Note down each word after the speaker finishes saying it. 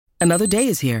Another day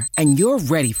is here, and you're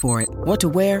ready for it. What to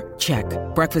wear? Check.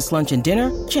 Breakfast, lunch, and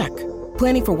dinner? Check.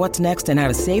 Planning for what's next and how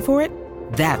to save for it?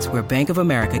 That's where Bank of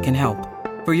America can help.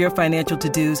 For your financial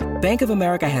to-dos, Bank of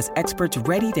America has experts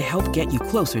ready to help get you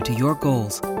closer to your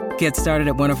goals. Get started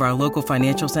at one of our local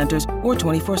financial centers or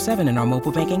 24/7 in our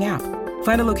mobile banking app.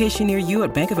 Find a location near you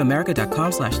at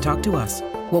bankofamerica.com/talktous.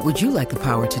 What would you like the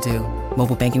power to do?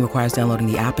 Mobile banking requires downloading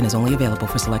the app and is only available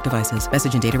for select devices.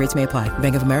 Message and data rates may apply.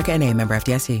 Bank of America N.A., member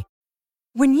FDIC.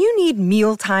 When you need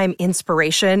mealtime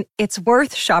inspiration, it's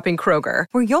worth shopping Kroger,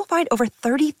 where you'll find over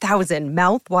 30,000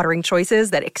 mouth-watering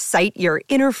choices that excite your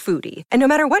inner foodie. And no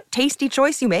matter what tasty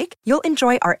choice you make, you'll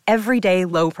enjoy our everyday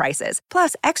low prices,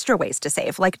 plus extra ways to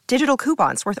save, like digital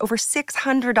coupons worth over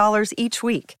 $600 each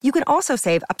week. You can also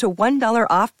save up to $1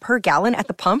 off per gallon at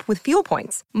the pump with fuel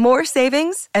points. More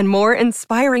savings and more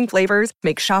inspiring flavors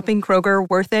make shopping Kroger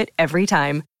worth it every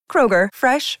time. Kroger,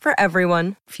 fresh for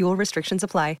everyone. Fuel restrictions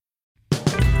apply.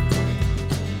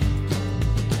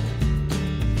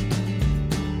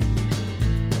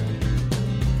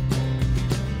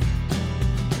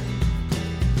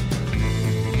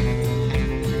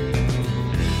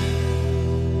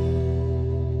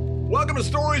 Welcome to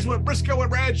Stories with Briscoe and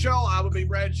Bradshaw. I would be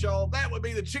Bradshaw. That would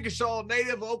be the Chickasaw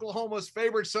native, Oklahoma's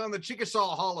favorite son, the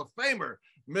Chickasaw Hall of Famer,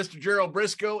 Mr. Gerald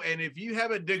Briscoe. And if you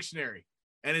have a dictionary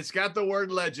and it's got the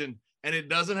word legend and it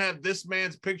doesn't have this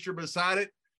man's picture beside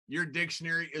it, your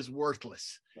dictionary is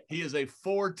worthless. He is a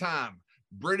 4-time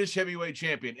British heavyweight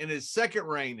champion. In his second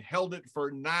reign, held it for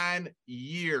 9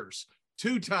 years.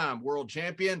 2-time world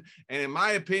champion. And in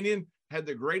my opinion, had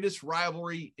the greatest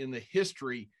rivalry in the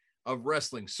history of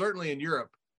wrestling, certainly in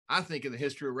Europe. I think in the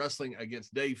history of wrestling,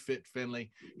 against Dave Fit Finlay.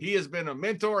 He has been a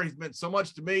mentor. He's meant so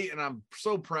much to me, and I'm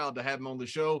so proud to have him on the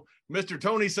show. Mr.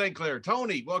 Tony St. Clair.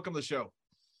 Tony, welcome to the show.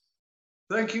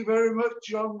 Thank you very much,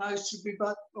 John. Nice to be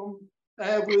back on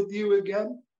air with you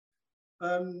again.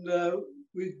 And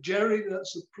with Jerry,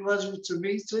 that's a pleasure to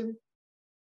meet him.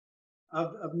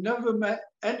 I've never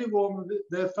met anyone of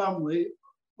their family,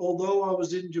 although I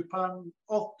was in Japan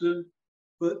often,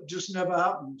 but just never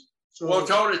happened. So, well,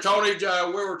 Tony,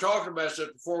 we were talking about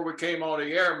this before we came on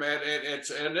the air, man.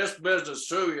 It's in this business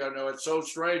too. You know, it's so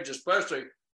strange, especially,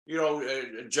 you know,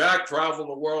 Jack traveled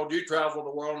the world, you traveled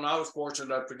the world, and I was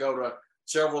fortunate enough to go to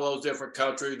several of those different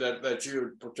countries that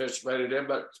you participated in.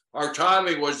 But our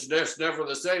timing was just never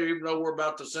the same, even though we're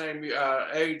about the same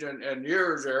age and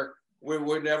years there. We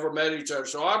never met each other.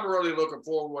 So I'm really looking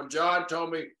forward. When John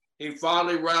told me he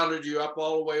finally rounded you up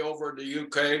all the way over in the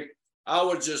UK, I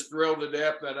was just thrilled to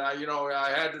death that I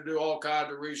had to do all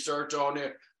kinds of research on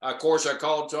it. Of course, I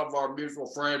called some of our mutual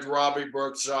friends, Robbie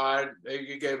Brookside.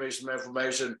 He gave me some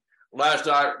information. Last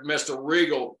night, Mr.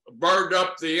 Regal burned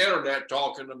up the internet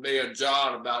talking to me and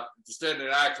John about sending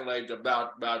accolades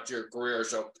about your career.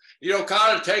 So, you know,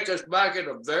 kind of take us back at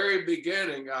the very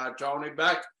beginning, Tony.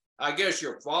 Back, I guess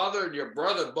your father and your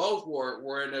brother both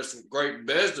were in this great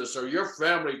business. So your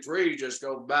family tree just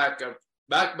goes back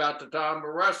about the time of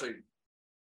wrestling.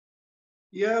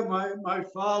 Yeah, my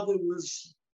father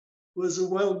was a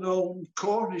well-known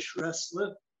Cornish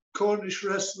wrestler. Cornish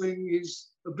wrestling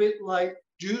is a bit like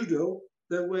judo.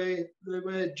 They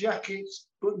wear jackets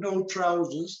but no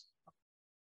trousers,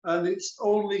 and it's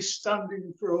only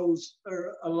standing throws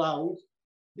are allowed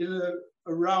in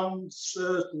a round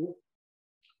circle.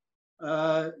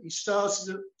 He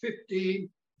started at 15.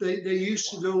 They used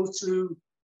to go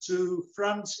to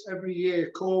France every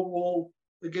year, Cornwall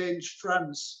against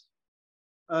France.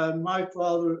 And my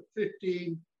father at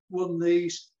 15 won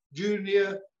these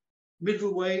junior,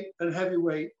 middleweight, and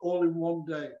heavyweight all in one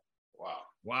day.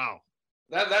 Wow.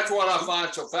 That's what I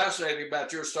find so fascinating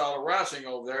about your style of wrestling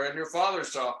over there and your father's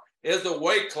style, is the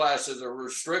weight classes are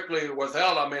strictly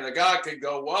withheld. I mean, a guy could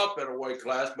go up in a weight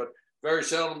class, but very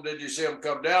seldom did you see him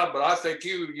come down. But I think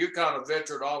you kind of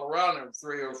ventured all around in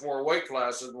 3 or 4 weight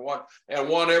classes and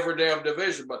won every damn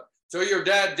division. But so your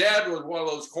dad was one of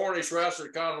those Cornish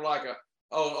wrestlers, kind of like a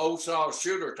old style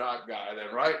shooter type guy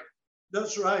then, right?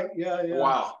 That's right. Yeah.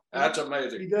 Wow, that's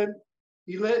amazing.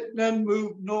 He then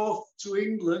moved north to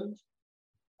England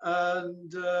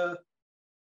and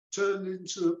turned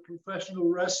into a professional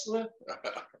wrestler,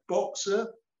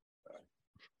 boxer,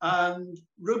 and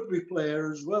rugby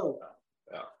player as well.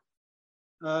 Yeah.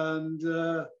 And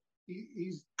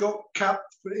he's got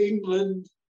capped for England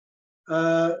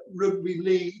rugby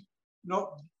league,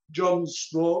 not John's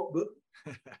sport, but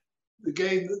the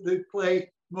game that they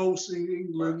play mostly in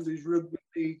England is rugby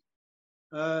league.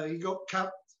 He got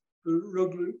capped for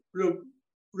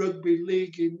rugby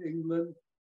league in England,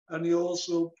 and he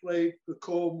also played for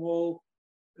Cornwall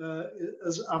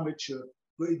as amateur.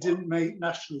 but he didn't make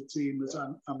national team as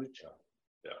an amateur.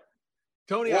 Yeah.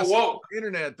 Tony, I saw on the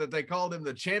internet that they called him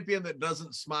the champion that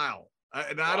doesn't smile.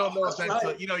 And I don't know if that's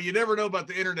right. You never know about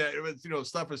the internet. It was,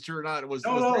 stuff is true or not. It was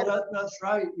that's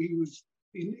right.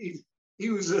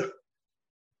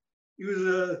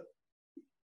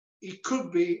 He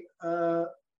could be a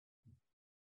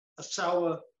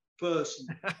sour person.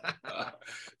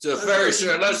 It's a very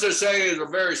serious, let's just say he's a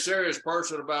very serious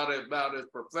person about his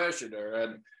profession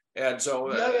there, and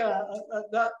so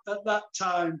at that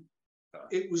time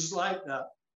it was like that,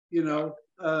 and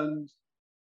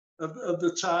of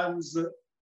the times that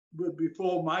were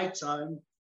before my time,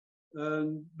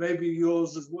 and maybe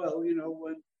yours as well,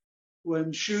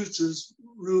 when shooters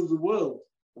ruled the world.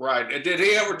 Right. And did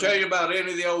he ever tell you about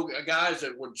any of the old guys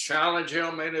that would challenge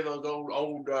him? Any of those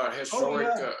old historic?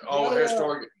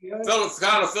 Historic. Yeah.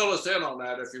 Fill us in on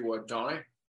that, if you would, Tony.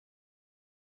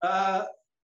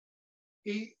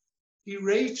 He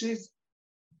rated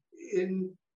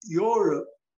in Europe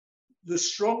the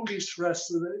strongest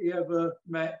wrestler that he ever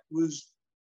met was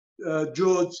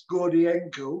George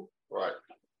Gordienko. Right.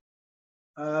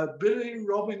 Billy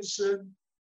Robinson.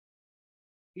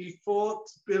 He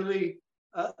fought Billy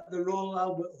at the Royal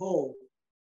Albert Hall,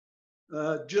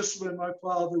 just when my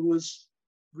father was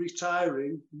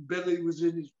retiring. Billy was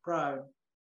in his prime.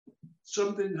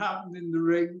 Something happened in the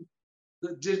ring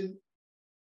that didn't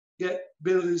get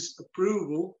Billy's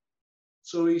approval,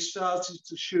 so he started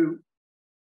to shoot,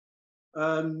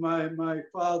 and my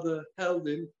father held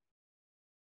him.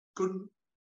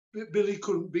 Billy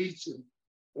couldn't beat him.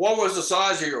 What was the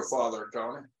size of your father,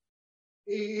 Tony?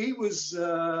 He was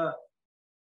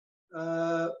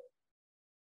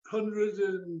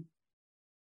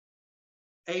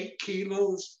 108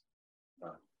 kilos,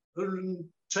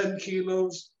 110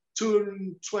 kilos,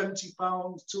 220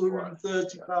 pounds,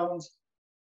 230 pounds.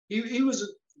 He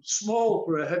was small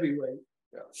for a heavyweight.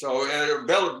 Yeah. So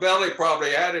Billy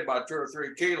probably had him about 2 or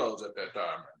 3 kilos at that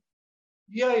time.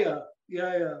 Yeah.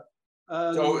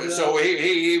 And, so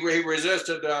he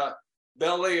resisted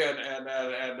Billy and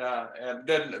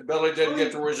Billy didn't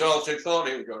get the results he thought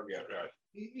he was going to get. Right.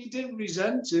 He didn't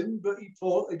resent him, but he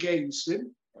fought against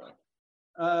him. Right.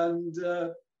 And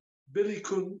Billy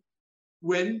couldn't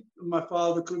win, and my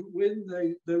father couldn't win.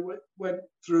 They went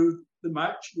through the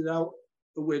match without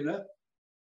a winner.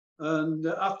 And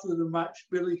after the match,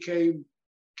 Billy came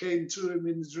to him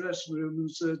in his dressing room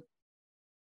and said,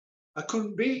 "I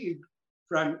couldn't beat you,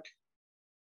 Frank."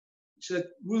 He said,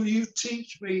 "Will you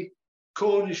teach me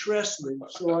Cornish wrestling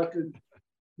so I can?"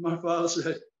 My father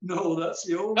said, "No, that's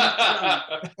the only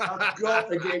thing I've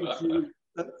got against you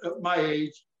at my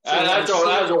age." So and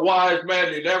that's a wise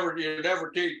man. You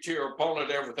never teach your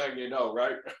opponent everything you know,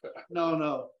 right?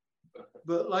 No.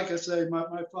 But like I say,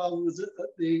 my father was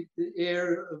at the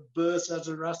era of Bert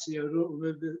Azarasi. I don't know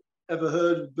if you've ever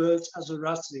heard of Bert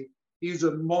Azarasi. He's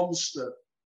a monster.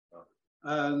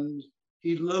 And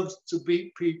he loved to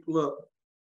beat people up,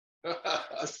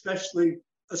 especially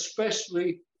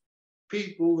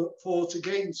people that fought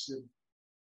against him.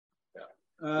 Yeah.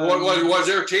 Was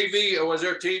there TV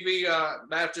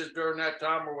matches during that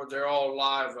time, or was there all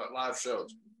live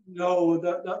shows? No,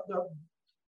 that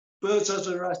Bert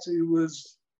Azarati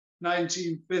was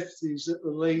 1950s at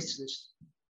the latest.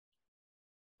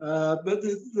 But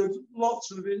there's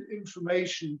lots of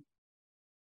information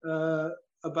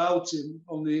about him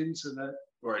on the internet.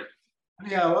 Right.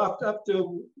 Anyhow, after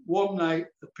one night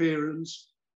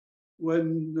appearance,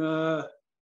 when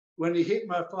he hit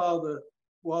my father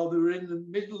while they were in the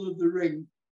middle of the ring,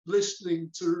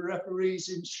 listening to the referee's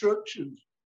instructions,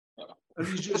 and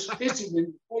he just hit him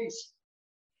in the face.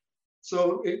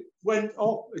 So it went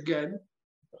off again.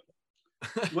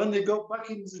 When they got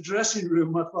back into the dressing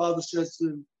room, my father said to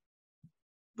him,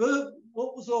 "Bert,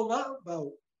 what was all that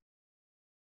about?"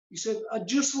 He said, "I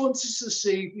just wanted to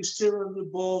see if you still had the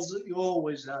balls that you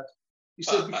always had." He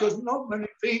said, "Because not many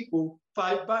people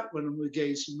fight back when I'm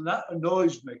against them, and that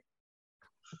annoys me."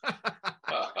 But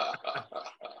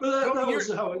that was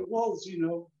how it was,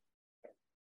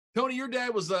 Tony, your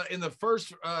dad was in the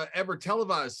first ever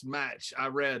televised match I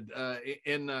read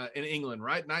in England,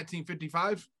 right?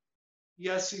 1955?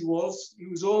 Yes, he was. He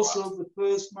was also the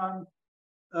first man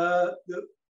that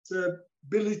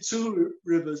Billy Two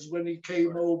Rivers, when he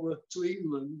came over to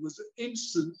England, was an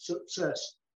instant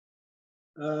success.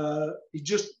 He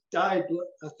just died,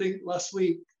 I think, last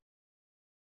week.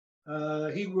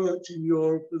 He worked in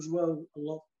Europe as well, a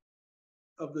lot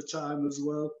of the time as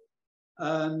well.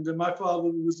 And my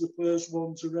father was the first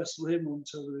one to wrestle him on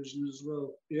television as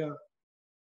well. Yeah.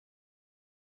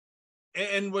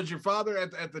 And was your father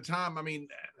at the time,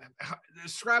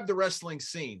 describe the wrestling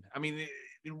scene.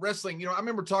 in wrestling, you know, I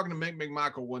remember talking to Mick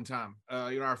McMichael one time,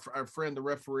 you know, our friend, the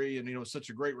referee, and, you know, such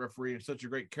a great referee and such a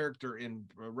great character in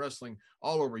wrestling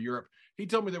all over Europe. He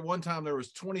told me that one time there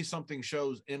was 20 something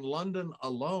shows in London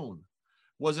alone.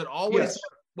 Was it always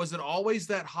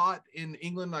that hot in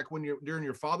England, like when during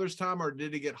your father's time, or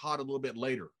did it get hot a little bit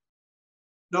later?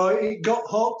 No, it got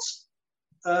hot.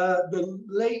 The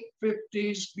late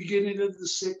 50s, beginning of the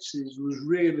 60s was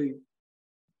really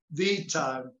the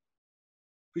time.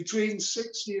 Between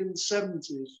 60 and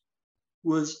 70s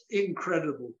was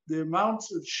incredible. The amount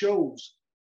of shows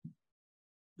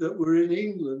that were in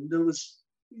England, there was,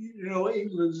 you know,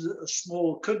 England's a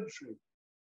small country,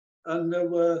 and there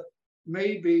were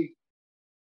maybe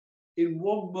in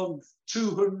 1 month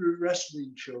 200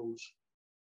 wrestling shows.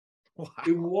 Wow.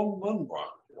 In 1 month.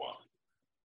 Wow.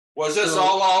 Was this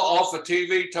all off of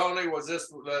TV, Tony? Was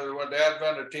this when the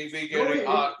advent of TV getting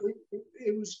hot?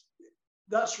 It was.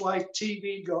 That's why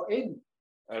TV got in.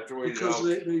 Because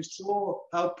they saw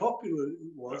how popular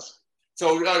it was.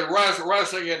 So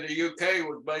wrestling in the UK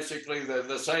was basically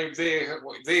the same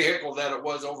vehicle that it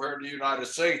was over here in the United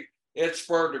States. It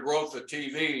spurred the growth of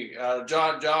TV.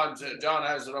 John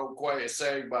has an old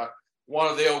saying by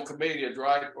one of the old comedians,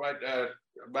 right?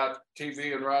 About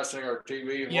TV and wrestling, or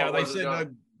TV. And yeah, they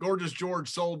said Gorgeous George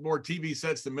sold more TV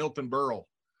sets than Milton Berle.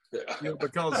 Yeah. You know,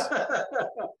 because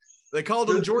they called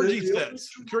them Georgie sets.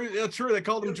 True, they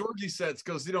called them Georgie sets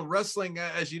because, you know, wrestling,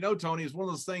 as you know, Tony, is one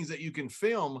of those things that you can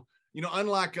film. You know,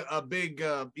 unlike a big,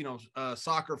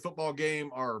 soccer, football game,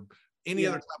 or any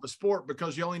other type of sport,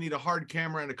 because you only need a hard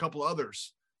camera and a couple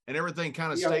others, and everything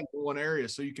kind of stays in one area,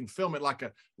 so you can film it like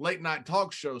a late night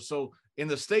talk show. So in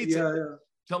the States,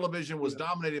 television was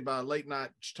dominated by late night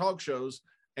talk shows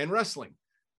and wrestling,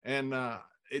 and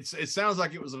it sounds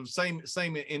like it was the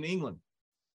same in England.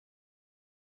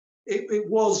 It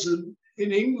was in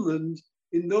England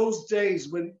in those days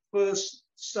when it first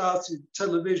started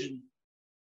television.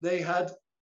 They had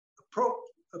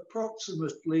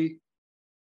approximately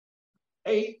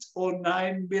 8 or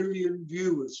 9 million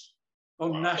viewers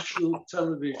on national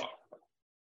television.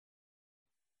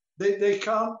 They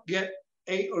can't get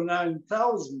 8 or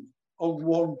 9,000 on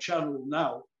one channel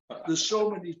now. There's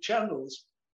so many channels.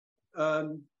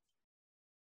 But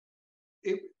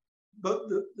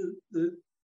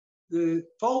the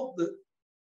fault that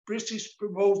British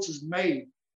promoters made,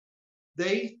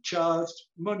 they charged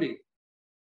money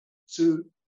to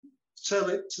sell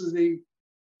it to the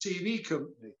TV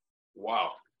company.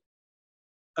 Wow.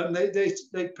 And they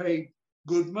paid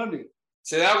good money.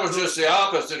 See, that was just the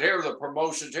opposite here. The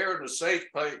promotions here in the States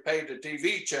paid the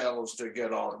TV channels to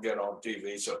get on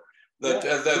TV. So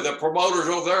the promoters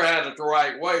over there had it the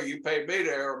right way. You paid me to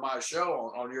air my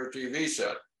show on your TV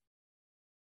set.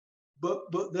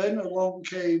 But then along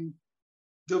came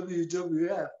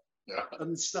WWF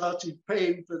and started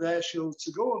paying for their show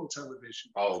to go on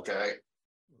television. Okay.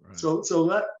 Right. So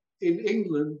that in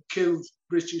England killed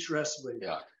British wrestling.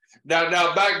 Yeah.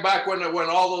 Now back when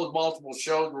all those multiple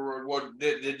shows were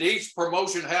did each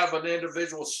promotion have an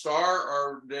individual star,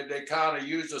 or did they kind of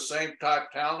use the same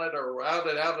type talent, or how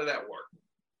did that work?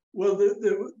 Well,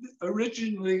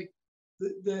 originally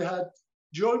they had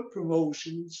joint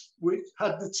promotions which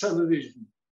had the television,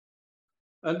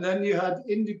 and then you had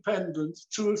independent,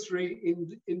 2 or 3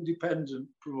 independent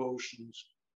promotions.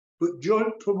 But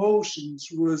joint promotions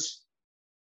was,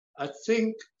 I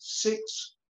think,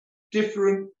 6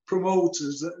 different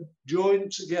promoters that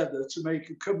joined together to make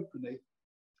a company,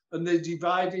 and they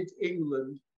divided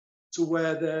England to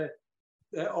where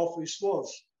their office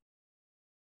was.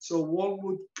 So one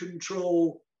would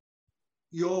control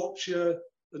Yorkshire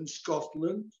and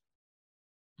Scotland.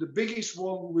 The biggest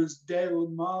one was Dale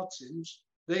and Martin's.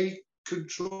 They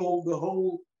controlled the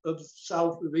whole of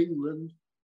south of England,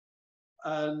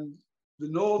 and the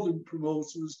northern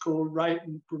promoter was called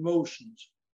Wrighton Promotions.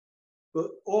 But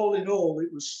all in all,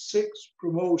 it was 6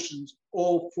 promotions,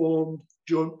 all formed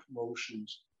joint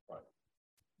promotions.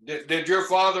 Right. Did your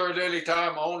father at any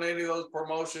time own any of those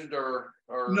promotions, or?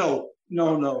 No.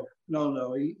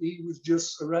 He was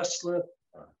just a wrestler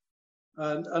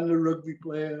and a rugby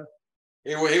player.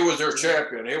 He was their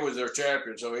champion. He was their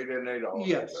champion, so he didn't need all.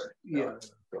 Yes. Yeah.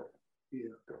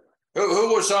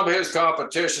 Who were some of his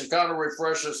competition? Kind of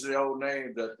refresh us the old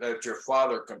name that your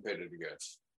father competed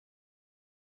against.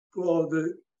 Well,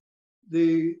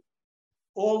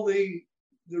 all the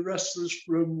wrestlers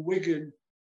from Wigan,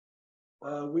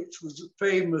 which was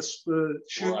famous for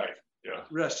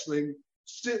wrestling,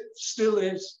 still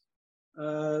is.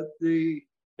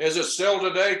 Is it still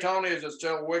today, Tony? Is it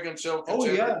still Wigan? Still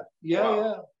considered? Oh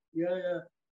yeah.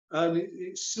 And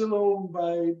it's still owned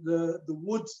by the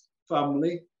Wood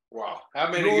family, Wow. How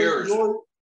many years?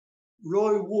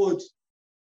 Roy Wood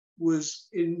was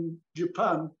in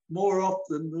Japan more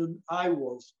often than I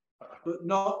was, but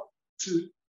not to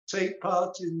take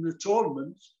part in the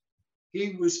tournaments.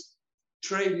 He was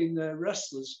training their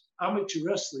wrestlers, amateur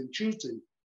wrestling, shooting.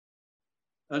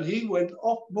 And he went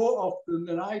off more often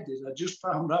than I did. I just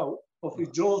found out of his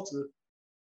daughter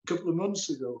a couple of months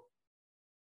ago.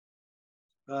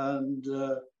 And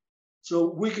so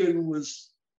Wigan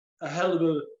was a hell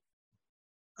of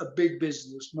a big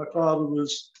business. My father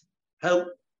was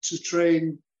helped to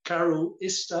train Carol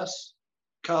Istas,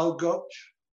 Carl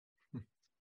Gotch,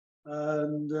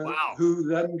 and wow. who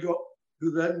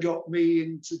then got me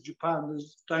into Japan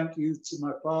as thank you to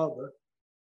my father.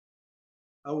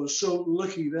 I was so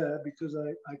lucky there because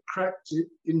I cracked it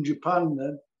in Japan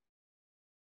then.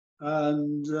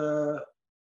 And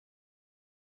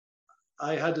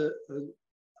I had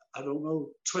I don't know,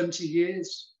 20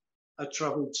 years I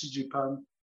traveled to Japan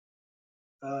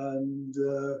and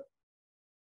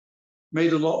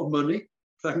made a lot of money,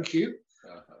 thank you.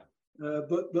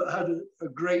 But had a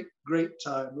great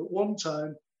time. At one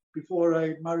time, before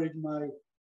I married my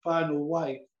final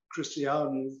wife,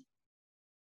 Christiana,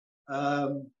 I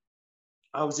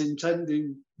was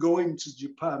intending going to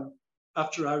Japan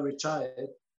after I retired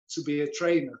to be a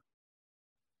trainer.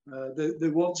 They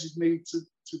wanted me to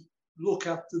look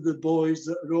after the boys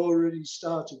that had already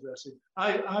started wrestling.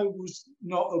 I was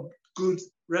not a good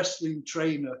wrestling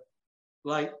trainer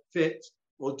like Fit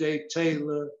or Dave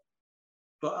Taylor,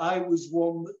 but I was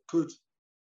one that could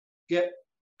get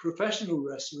professional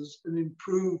wrestlers and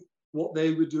improve what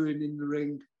they were doing in the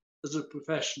ring as a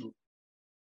professional.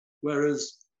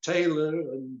 Whereas Taylor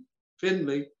and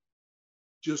Finlay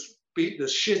just beat the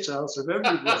shit out of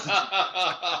everybody.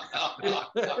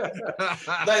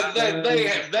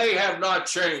 they have not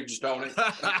changed, Tony.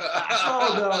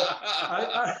 Oh no!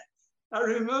 I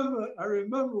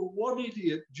remember one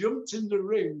idiot jumped in the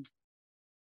ring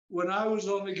when I was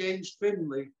on against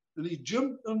Finlay, and he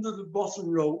jumped under the bottom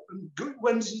rope and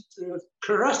went into a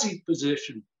karate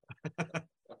position.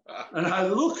 And I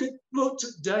looked at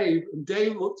Dave, and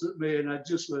Dave looked at me, and I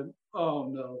just went, "Oh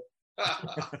no."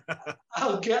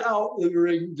 I'll get out the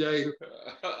ring, Dave.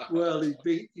 Well, he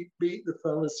beat the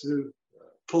fella to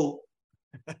pulp,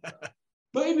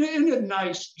 but in a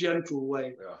nice, gentle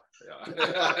way.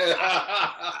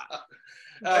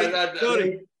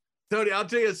 Tony, I'll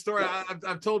tell you a story.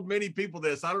 I've told many people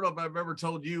this. I don't know if I've ever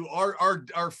told you.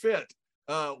 Our Fit,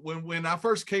 when I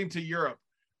first came to Europe,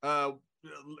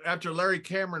 after Larry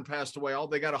Cameron passed away,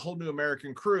 they got a whole new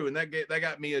American crew, and that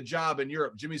got me a job in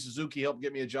Europe. Jimmy Suzuki helped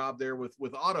get me a job there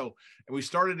with Otto, and we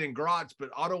started in Graz,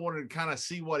 but Otto wanted to kind of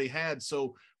see what he had,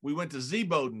 so we went to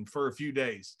Zeeboden for a few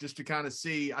days just to kind of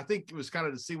see. I think it was kind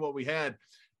of to see what we had,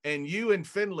 and you and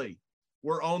Finlay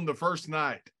were on the first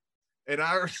night, and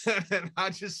I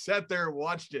just sat there and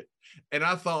watched it, and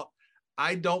I thought,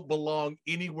 I don't belong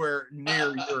anywhere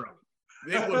near Europe.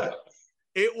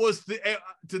 It was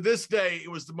to this day,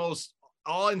 it was the most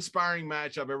awe-inspiring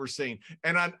match I've ever seen.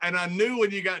 And I knew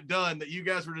when you got done that you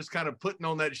guys were just kind of putting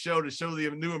on that show to show the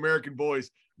new American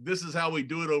boys, this is how we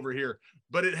do it over here.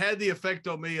 But it had the effect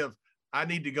on me of, I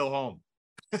need to go home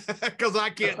because I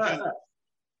can't do it.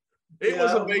 It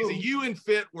was amazing. You and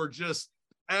Fit were just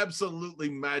absolutely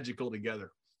magical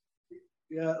together.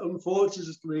 Yeah,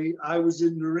 unfortunately, I was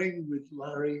in the ring with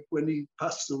Larry when he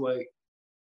passed away.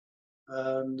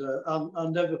 And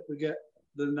I'll never forget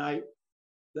the night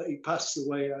that he passed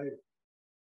away.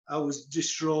 I was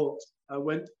distraught. I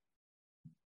went,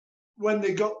 when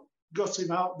they got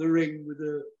him out the ring with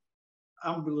the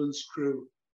ambulance crew,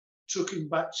 took him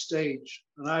backstage,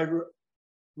 and I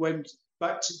went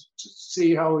back to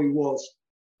see how he was,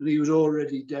 and he was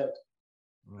already dead.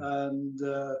 And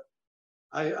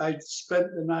I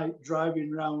spent the night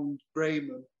driving around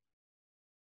Bremen,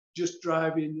 just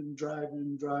driving and driving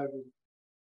and driving.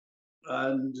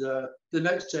 And the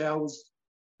next day I was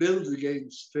billed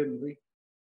against Finlay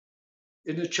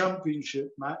in a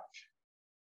championship match.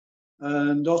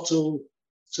 And Otto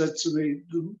said to me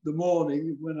the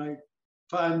morning when I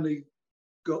finally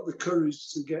got the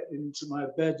courage to get into my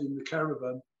bed in the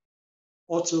caravan,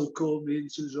 Otto called me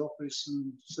into his office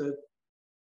and said,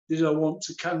 did I want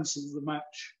to cancel the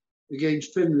match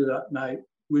against Finlay that night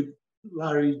with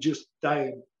Larry just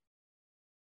dying?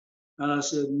 And I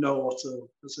said, no, Otto.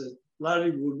 I said,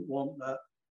 Larry wouldn't want that.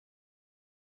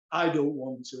 I don't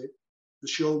want it. The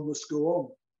show must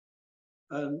go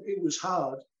on. And it was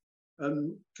hard.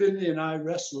 And Finlay and I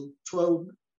wrestled 12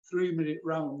 3-minute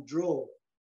round draw.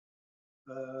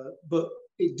 But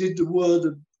it did the world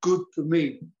of good for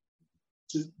me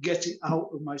to get it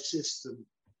out of my system.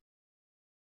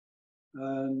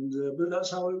 And but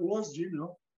that's how it was, you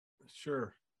know.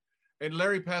 Sure. And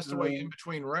Larry passed away in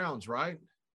between rounds, right?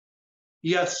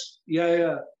 Yes,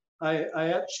 yeah.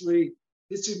 I actually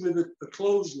hit him with a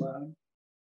clothesline,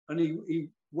 and he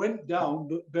went down,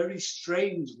 but very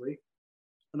strangely.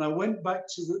 And I went back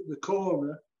to the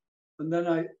corner, and then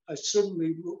I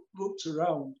suddenly looked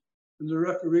around, and the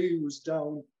referee was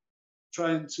down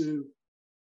trying to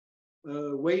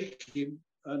wake him,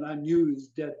 and I knew he was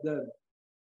dead then.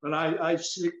 And I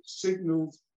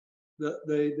signaled that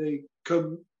they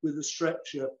come with a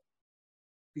stretcher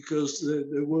because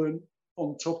they weren't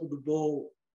on top of the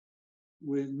ball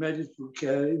with medical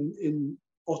care in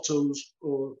Otto's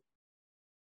or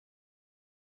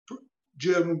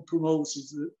German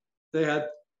promoters. They had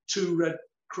 2 Red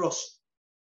Cross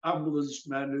ambulance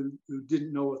men who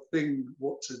didn't know a thing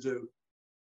what to do.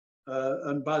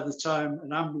 And by the time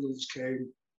an ambulance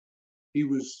came, he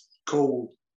was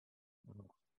cold.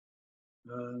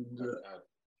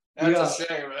 And that's a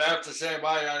shame. That's a shame.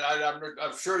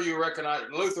 I'm sure you recognize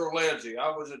Luther Lindsay. I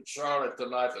was in Charlotte the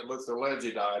night that Luther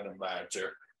Lindsay died in a match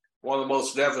there. One of the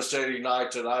most devastating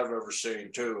nights that I've ever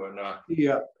seen, too.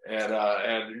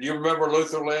 And you remember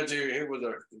Luther Lindsay? He was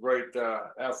a great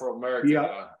Afro-American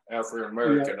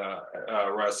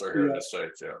wrestler here in the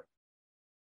States. Yeah.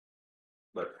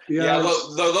 But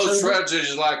those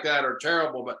tragedies like that are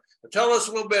terrible. But tell us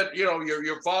a little bit. You know,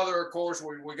 your father, of course,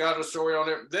 we got a story on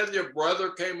him. Then your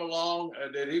brother came along,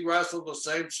 and did he wrestle the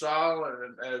same style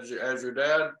as your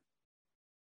dad?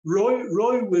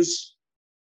 Roy was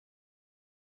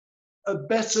a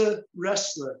better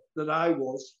wrestler than I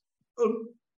was.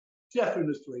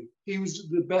 Definitely, he was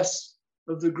the best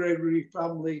of the Gregory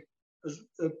family as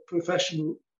a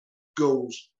professional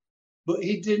goes, but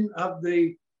he didn't have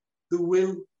the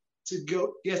will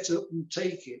to get up and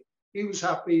take it. He was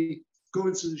happy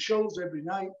going to the shows every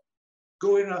night,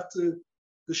 going after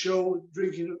the show,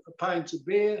 drinking a pint of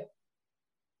beer,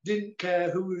 didn't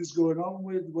care who he was going on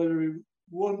with, whether he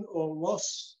won or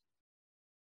lost.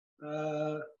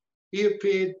 He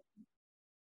appeared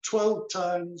 12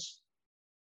 times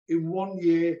in 1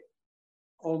 year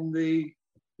on the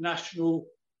national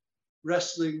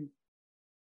wrestling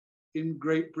in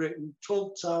Great Britain,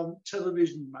 12-time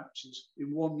television matches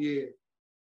in 1 year.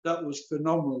 That was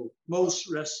phenomenal. Most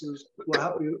wrestlers were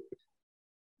happy.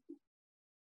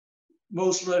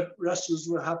 Most wrestlers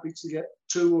were happy to get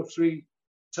 2 or 3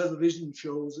 television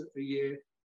shows a year.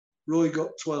 Roy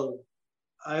got 12.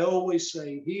 I always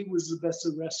say he was the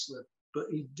better wrestler, but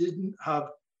he didn't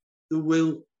have the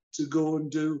will to go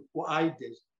and do what I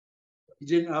did. He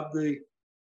didn't have the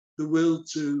will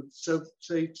to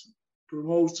say to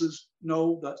promoters,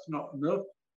 no, that's not enough.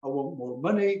 I want more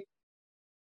money.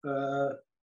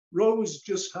 Roy was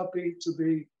just happy to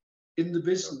be in the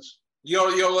business.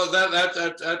 That's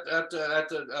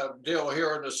a deal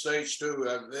here in the States too.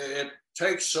 It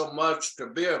takes so much to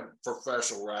be a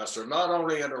professional wrestler, not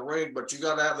only in the ring, but you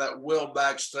got to have that will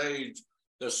backstage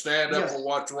to stand up for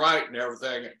what's right and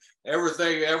everything.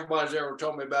 Everything everybody's ever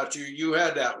told me about you, you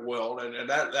had that will, and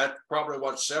that's probably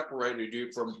what separated you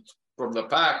from the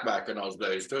pack back in those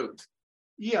days too.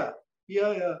 Yeah.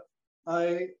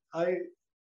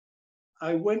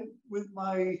 I went with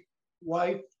my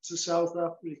wife to South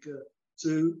Africa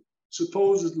to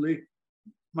supposedly,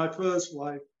 my first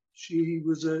wife, she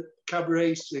was a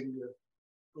cabaret singer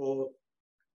or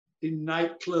in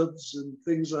nightclubs and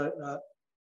things like that.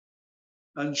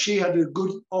 And she had a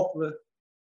good offer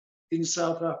in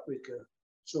South Africa.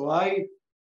 So I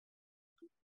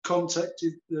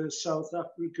contacted the South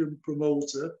African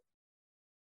promoter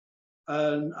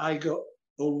and I got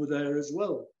over there as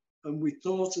well. And we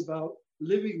thought about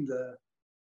living there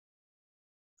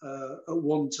at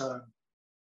one time.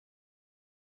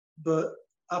 But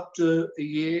after a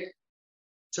year,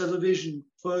 television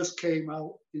first came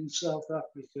out in South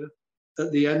Africa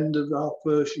at the end of our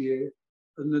first year.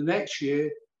 And the next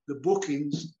year, the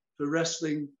bookings for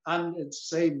wrestling and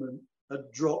entertainment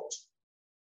had dropped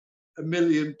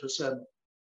 1,000,000%.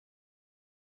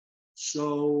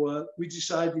 So we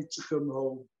decided to come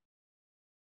home.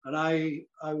 And I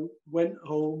went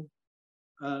home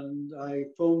and I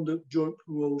phoned up Joint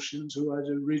Promotions, who I'd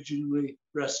originally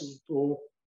wrestled for,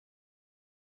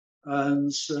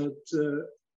 and said,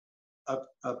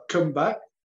 I've come back.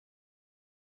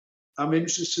 I'm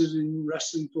interested in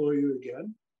wrestling for you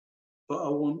again, but I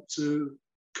want to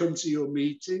come to your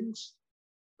meetings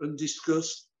and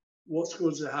discuss what's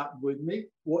going to happen with me,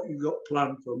 what you got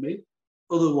planned for me.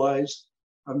 Otherwise,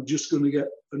 I'm just going to get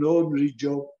an ordinary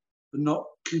job and not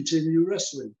continue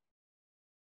wrestling.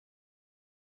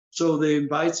 So they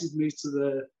invited me to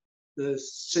the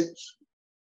 6th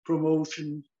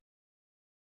promotion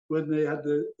when they had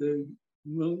the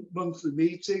monthly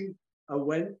meeting, I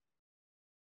went,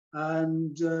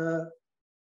 and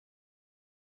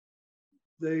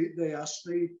they asked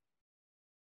me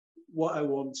what I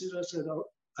wanted. I said,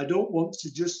 I don't want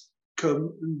to just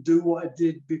come and do what I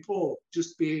did before,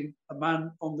 just being a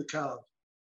man on the card.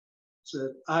 So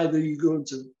either you're going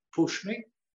to push me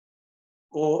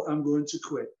or I'm going to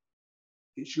quit.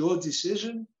 It's your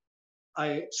decision. I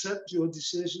accept your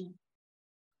decision.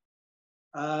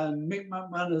 And Mick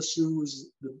McManus, who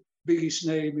was the biggest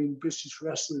name in British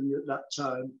wrestling at that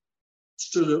time,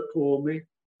 stood up for me,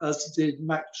 as did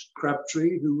Max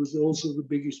Crabtree, who was also the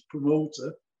biggest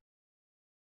promoter.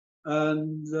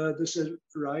 And they said,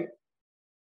 right,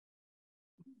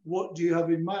 what do you have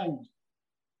in mind?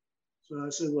 So I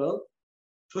said, well,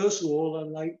 first of all, I'd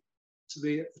like to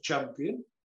be a champion.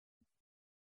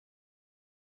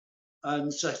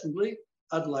 And secondly,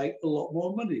 I'd like a lot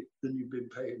more money than you've been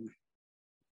paying me.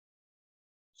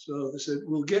 So they said,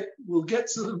 we'll get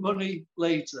to the money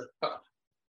later.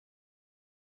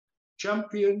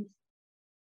 Champion,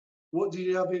 what do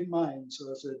you have in mind?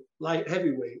 So I said, light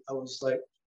heavyweight. I was like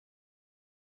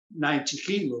 90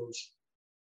 kilos,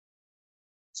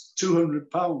 200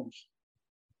 pounds.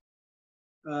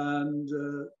 And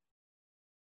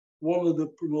one of the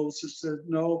promoters said,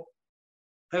 no,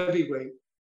 heavyweight.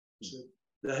 So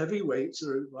the heavyweights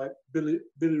are like Billy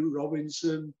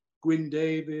Robinson, Gwyn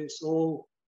Davis, all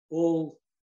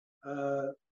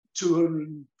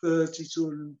 230,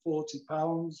 240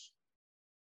 pounds.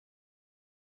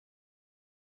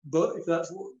 But if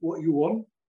that's what you want,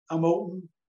 I'm open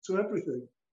to everything.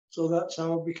 So that's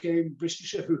how I became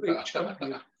British heavyweight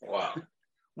champion. Wow.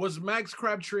 Was Max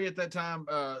Crabtree at that time,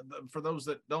 for those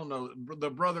that don't know, the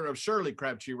brother of Shirley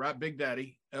Crabtree, right? Big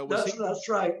Daddy. That's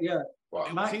right, yeah.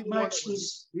 Wow. Max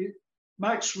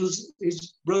was,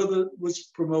 his brother was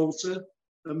promoter,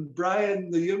 and Brian,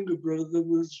 the younger brother,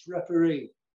 was referee.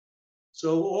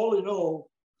 So all in all,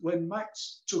 when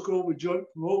Max took over joint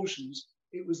promotions,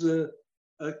 it was a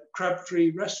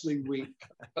Crabtree Wrestling Week,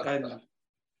 and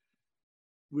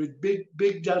with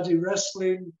Big Daddy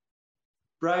wrestling,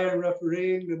 Brian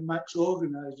refereeing, and Max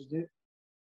organising it.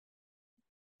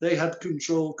 They had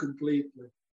control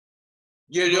completely.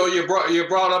 You know, you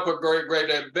brought up a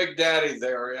great Big Daddy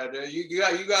there. And you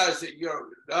guys, you know,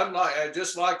 unlike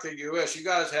just like the U.S., you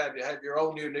guys had your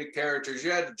own unique characters.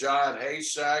 You had the Giant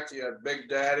Haystack, you had Big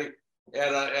Daddy,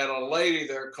 and a lady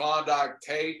there, Klondike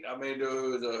Kate. I mean,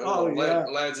 who was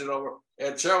a legend over,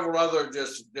 and several other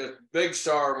just big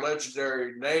star,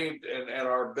 legendary names in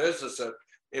our business. And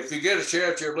if you get a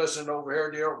chance, you're listening over here,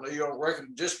 and you don't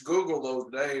reckon, just Google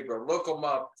those names or look them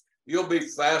up. You'll be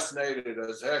fascinated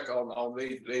as heck on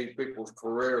these people's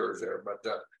careers there. But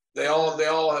they all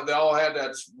had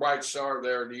that bright star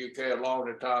there in the UK a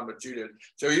long time, but you didn't.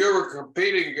 So you were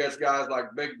competing against guys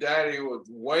like Big Daddy, who was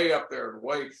way up there in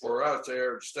weight for us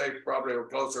there in state, probably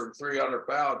closer to 300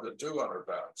 pounds than 200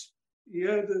 pounds.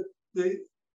 Yeah,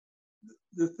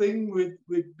 the thing with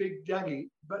Big Daddy,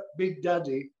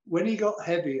 when he got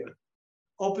heavier,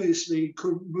 obviously he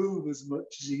couldn't move as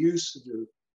much as he used to do.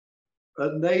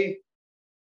 And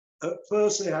at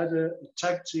first they had a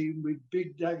tag team with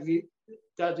Big Daddy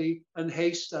and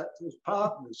Haystack as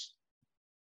partners,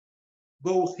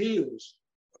 both heels.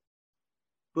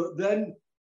 But then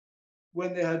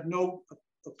when they had no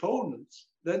opponents,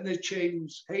 then they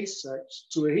changed Haystacks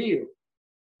to a heel,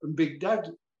 and Big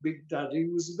Daddy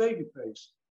was the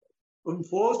babyface.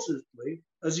 Unfortunately,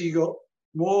 as he got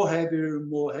more heavier and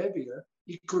more heavier,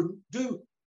 he couldn't do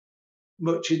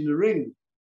much in the ring.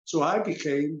 So I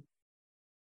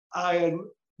and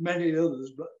many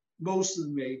others, but most of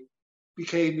me,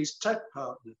 became his tag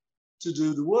partner to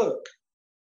do the work.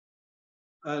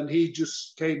 And he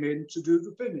just came in to do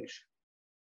the finish,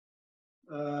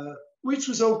 which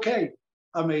was okay.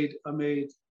 I made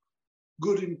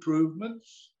good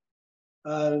improvements,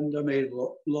 and I made a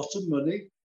lot of money.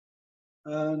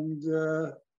 And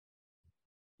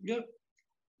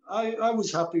I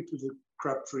was happy for the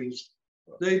Crabtrees.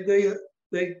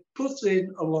 They put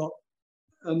in a lot,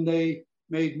 and they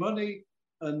made money,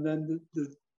 and then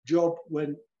the job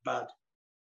went bad.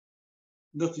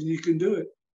 Nothing you can do it.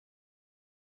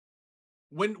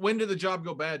 When did the job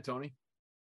go bad, Tony?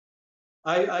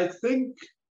 I think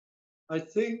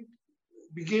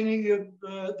beginning of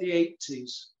the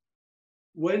 80s,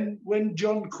 when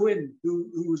John Quinn,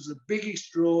 who was the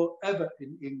biggest draw ever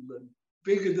in England,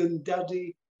 bigger than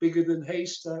Daddy, bigger than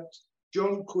Haystacks,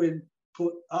 John Quinn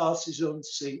put arses on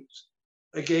seats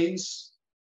against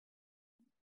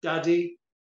Daddy,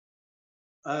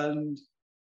 and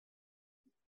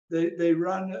they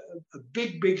ran a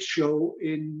big show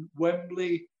in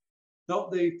Wembley not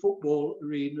the football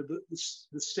arena, but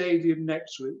the stadium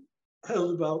next to it,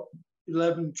 held about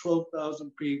 11,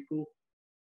 12,000 people.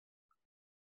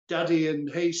 Daddy and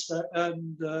Haystack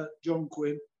and John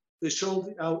Quinn, they sold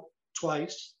it out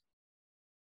twice.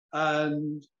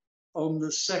 And on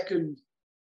the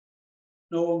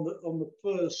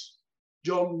first,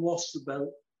 John lost the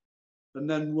belt and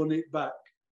then won it back.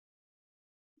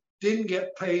 Didn't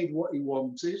get paid what he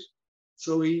wanted,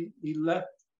 so he left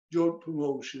Joint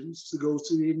Promotions to go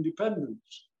to the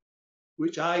Independents,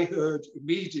 which I heard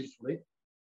immediately.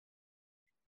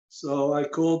 So I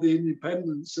called the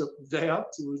Independents up the day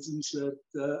afterwards and said,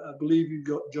 I believe you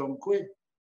got John Quinn.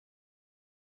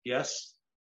 Yes.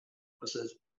 I said,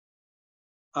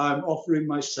 I'm offering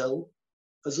myself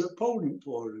as an opponent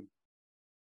for him.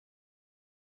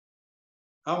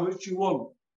 How much you want?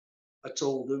 I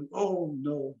told them, oh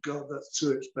no, God, that's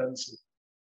too expensive.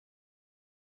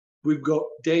 We've got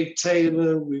Dave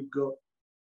Taylor, we've got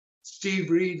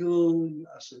Steve Riedel.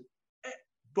 I said,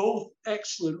 both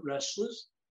excellent wrestlers.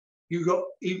 You got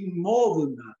even more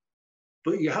than that,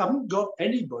 but you haven't got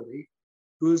anybody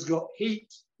who has got heat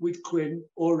with Quinn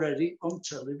already on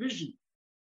television.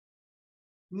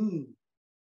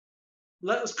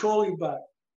 Let us call you back.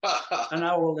 An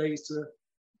hour later,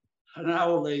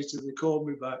 they called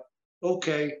me back.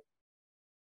 Okay,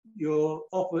 your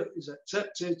offer is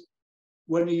accepted.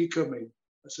 When are you coming?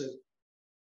 I said,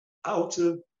 out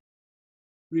of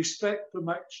respect for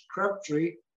Max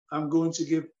Crabtree, I'm going to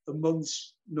give a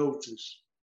month's notice.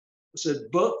 I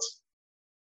said, but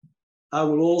I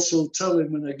will also tell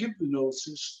him when I give the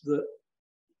notice that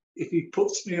if he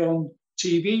puts me on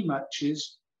TV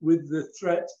matches with the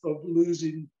threat of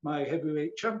losing my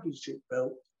heavyweight championship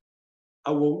belt,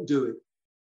 I won't do it.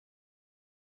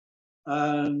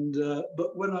 And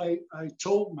but when I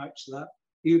told Max that,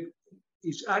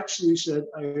 he's actually said,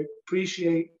 I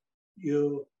appreciate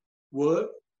your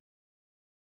work,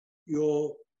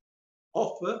 your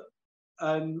offer,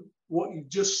 and what you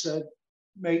just said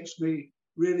makes me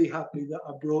really happy that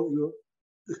I brought you up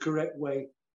the correct way.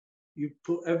 You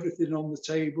put everything on the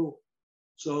table.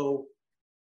 So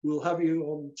we'll have you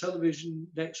on television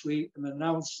next week and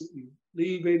announce that you're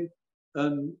leaving,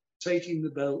 and taking the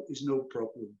belt is no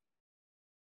problem.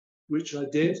 Which I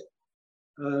did,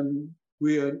 and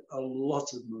we earned a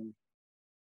lot of money.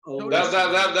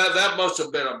 That must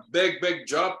have been a big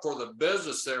jump for the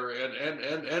business there in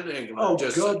England. Oh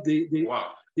God,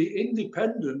 wow. The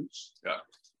independents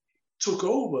took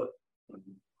over.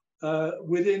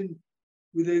 Within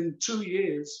 2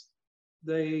 years,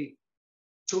 they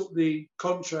took the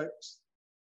contract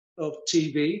of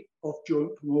TV off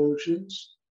Joint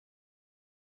Promotions.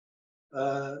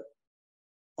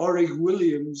 Orig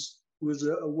Williams was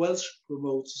a Welsh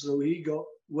promoter, so he got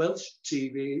Welsh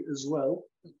TV as well.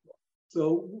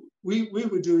 So we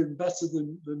were doing better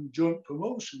than Joint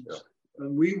Promotions,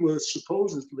 and we were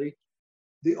supposedly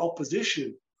the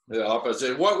opposition. The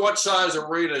opposite. What size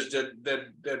arenas did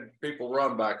people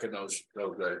run back in those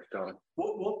days, Tony?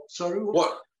 What? Sorry.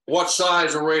 What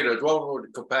size arenas? What were the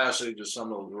capacity to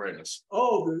some of those arenas?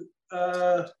 Oh,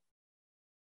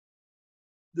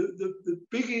 the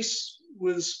biggest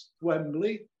was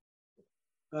Wembley,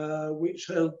 which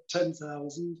held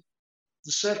 10,000.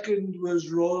 The second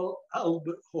was Royal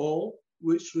Albert Hall,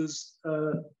 which was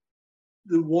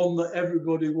the one that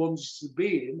everybody wants to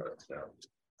be in,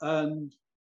 and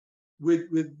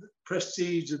with the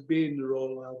prestige of being the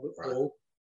Royal Albert Hall.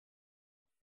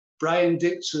 Brian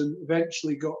Dixon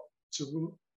eventually got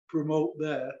to promote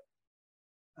there.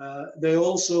 They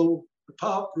also,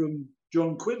 apart from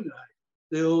John Quinn,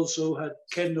 they also had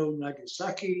Kendo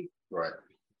Nagasaki,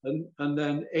 and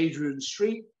then Adrian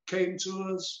Street came to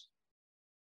us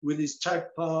with his tag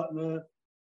partner.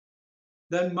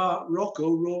 Then Mark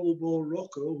Rocco, Rollerball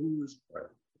Rocco, who was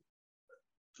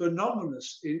phenomenal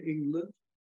in England.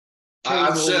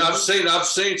 I've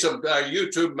seen some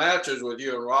YouTube matches with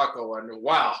you and Rocco, and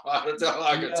wow, I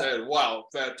can say, wow,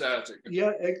 fantastic.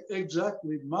 Yeah,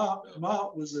 exactly. Mark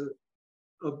was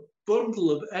a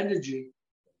bundle of energy,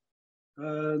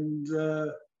 and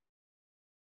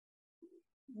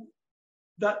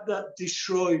that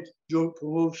destroyed Joint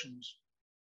Promotions.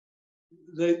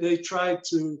 They tried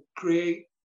to create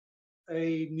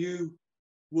a new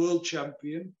world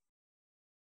champion,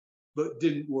 but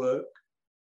didn't work.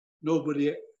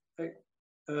 Nobody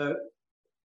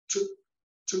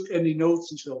took any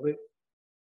notice of it.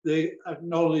 They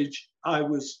acknowledged I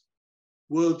was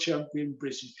world champion,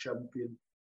 British champion.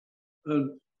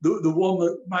 And the one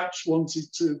that Max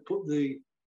wanted to put the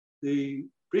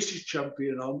British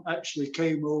champion on actually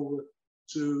came over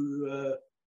to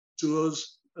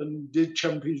us and did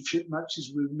championship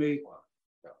matches with me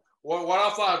Well, what I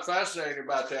find fascinating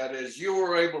about that is you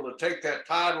were able to take that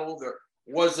title.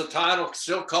 Was the title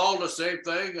still called the same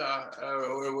thing?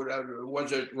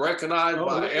 Was it recognized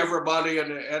by everybody in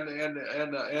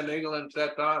England at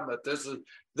that time that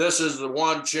this is the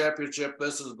one championship?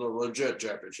 This is the legit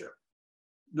championship.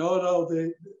 No,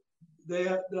 they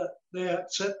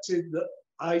accepted that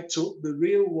I took the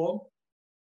real one,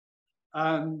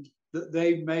 and that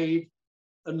they made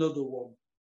another one.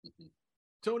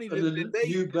 Tony, did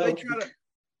they try to?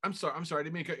 I'm sorry. I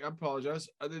didn't mean to, I apologize.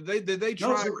 Did they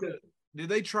try? No, did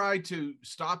they try to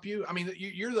stop you? I mean,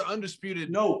 you're the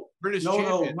undisputed British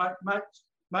champion. No.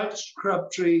 Max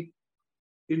Crabtree,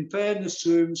 in fairness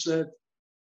to him, said,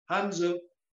 "Hands up,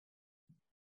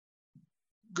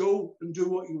 go and do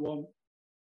what you want."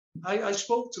 I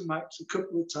spoke to Max a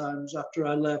couple of times after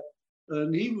I left,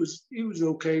 and he was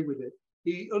okay with it.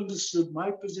 He understood my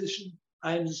position.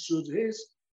 I understood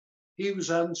his. He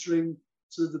was answering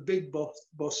to the big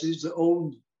bosses that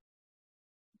owned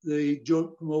the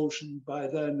joint promotion by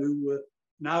then, who were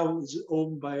now is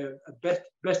owned by a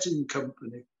betting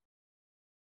company.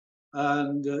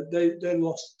 And they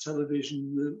lost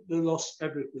television. They lost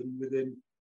everything within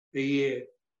a year.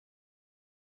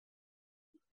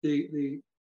 The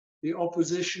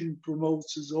opposition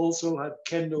promoters also had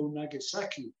Kendo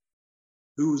Nagasaki,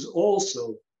 who was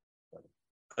also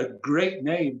a great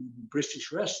name in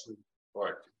British wrestling.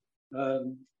 Right.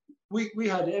 We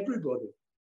had everybody.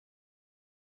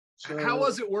 So, how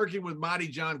was it working with Mighty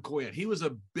John Quinn? He was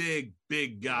a big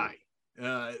guy.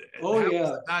 Yeah.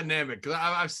 Was dynamic. Because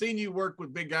I've seen you work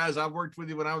with big guys. I've worked with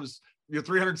you when I was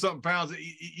 300-something pounds.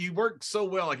 You worked so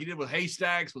well, like you did with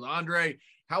Haystacks, with Andre.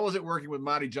 How was it working with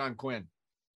Mighty John Quinn?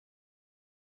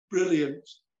 Brilliant.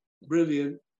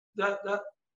 That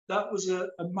was a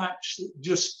match that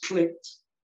just clicked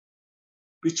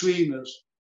between us,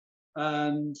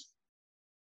 and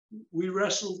we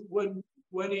wrestled when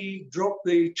he dropped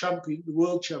the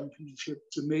world championship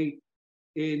to me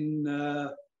in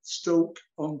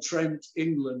Stoke-on-Trent,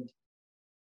 England.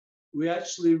 We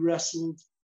actually wrestled,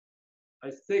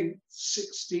 I think,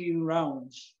 16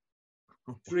 rounds,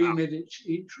 3 minutes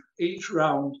each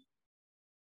round.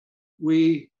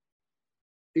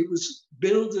 It was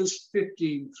billed as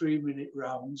 15 3-minute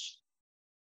rounds.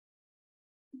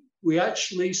 We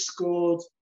actually scored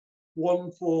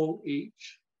 1 fall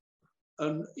each,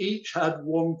 and each had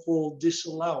 1 fall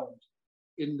disallowed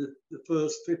in the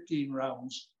first 15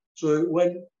 rounds. So it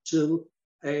went to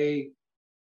a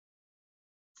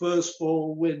first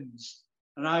fall wins,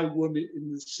 and I won it in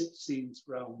the 16th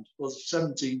round, or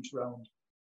 17th round.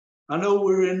 I know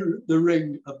we're in the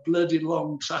ring a bloody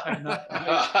long time that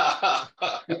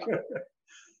night.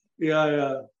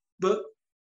 Yeah. But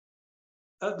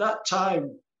at that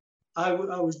time, I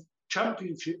was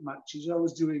championship matches. I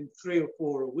was doing 3 or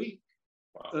 4 a week.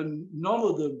 Wow. And none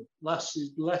of them lasted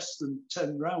less than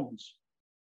 10 rounds.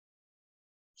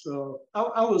 So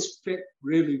I was fit,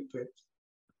 really fit.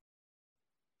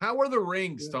 How were the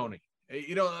rings, Tony?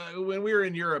 When we were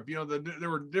in Europe, there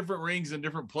were different rings in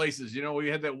different places. We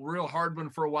had that real hard one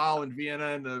for a while in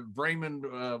Vienna, and the Bremen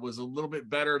was a little bit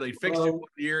better. They fixed it 1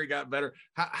 year; it got better.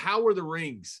 How were the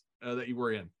rings that you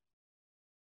were in?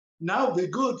 Now they're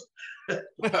good.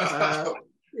 How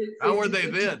were they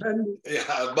then?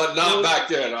 Yeah, but not back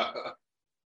then.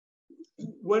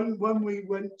 When we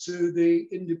went to the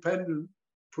independent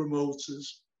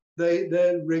promoters,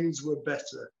 their rings were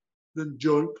better than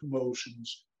joint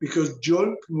promotions, because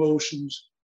joint promotions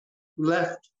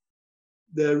left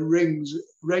their rings,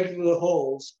 regular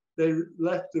halls, they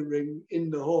left the ring in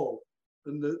the hall,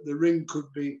 and the ring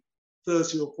could be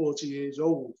 30 or 40 years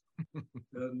old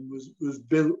and was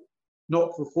built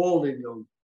not for falling on.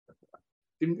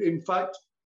 In fact,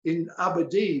 in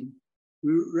Aberdeen,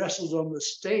 we wrestled on the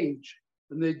stage,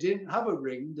 and they didn't have a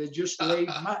ring, they just laid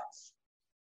mats.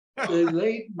 They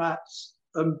laid mats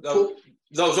and put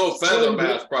those old feather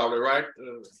mats, probably, right?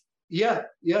 Yeah,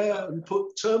 and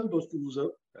put turnbuckles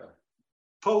up,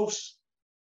 posts,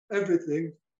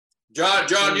 everything.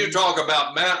 John, you talk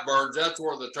about mat burns. That's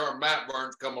where the term mat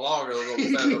burns come along. Those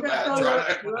little feather mats,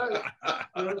 right?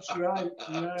 That's right.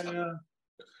 Yeah.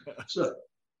 So,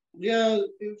 it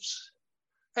was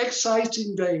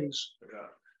exciting days.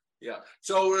 Yeah.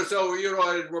 So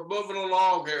we're moving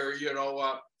along here.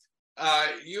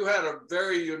 You had a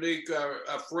very unique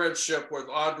friendship with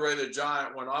Andre the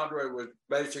Giant when Andre was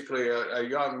basically a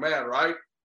young man, right?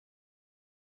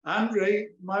 Andre,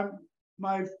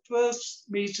 my first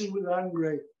meeting with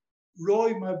Andre,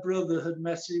 Roy, my brother, had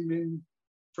met him in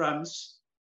France,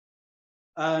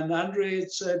 and Andre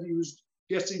had said he was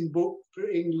getting booked for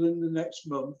England the next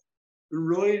month, and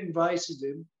Roy invited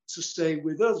him to stay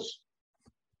with us.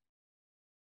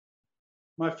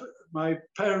 My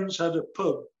parents had a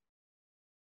pub,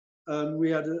 and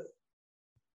we had a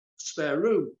spare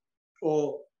room,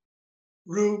 or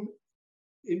room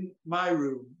in my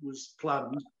room was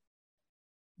planned,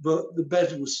 but the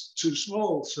bed was too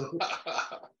small. So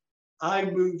I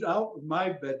moved out of my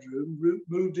bedroom,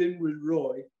 moved in with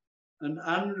Roy, and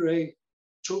Andre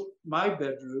took my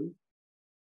bedroom,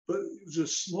 but it was a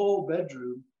small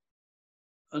bedroom,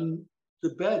 and the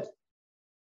bed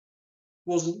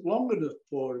wasn't long enough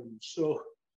for him. So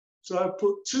I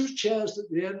put 2 chairs at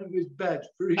the end of his bed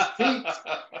for his feet.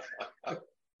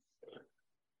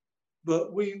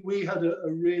 But we had a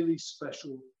really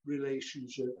special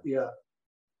relationship. Yeah.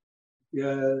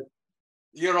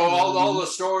 You know, all the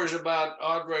stories about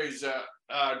Andre's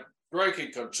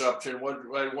drinking consumption.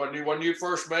 When you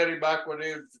first met him back when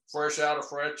he was fresh out of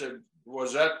France, and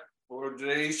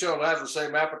did he still have the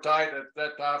same appetite at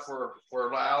that time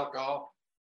for alcohol?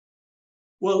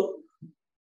 Well,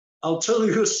 I'll tell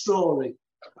you a story.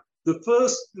 The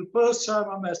first time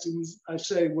I met him was, I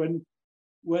say, when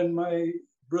my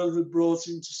brother brought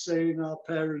him to stay in our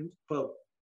parents' pub,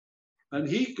 and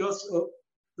he got up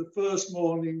the first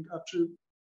morning after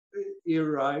he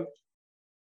arrived,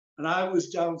 and I was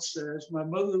downstairs. My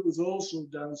mother was also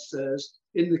downstairs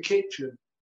in the kitchen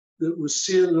that was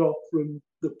sealed off from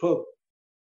the pub.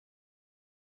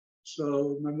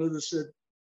 So my mother said,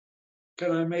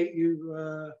 "Can I make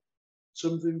you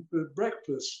something for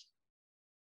breakfast?"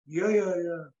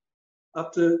 Yeah.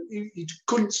 After he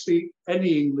couldn't speak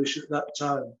any English at that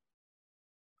time.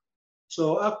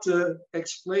 So after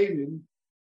explaining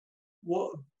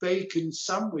what a bacon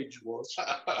sandwich was,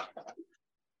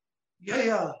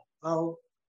 yeah,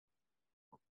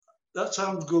 that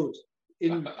sounds good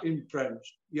in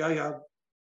French. Yeah.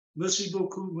 Merci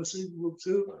beaucoup.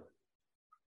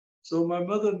 So my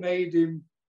mother made him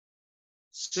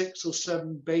 6 or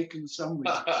 7 bacon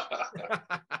sandwiches.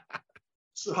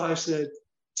 So I said,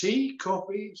 "Tea,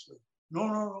 coffee?" Said,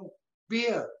 No,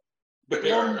 beer.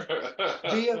 Blonde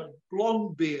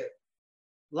beer,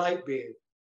 light beer.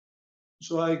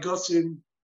 So I got him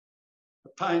a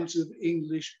pint of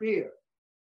English beer.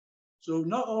 So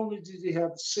not only did he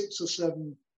have 6 or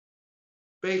 7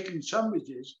 bacon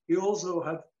sandwiches, he also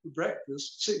had for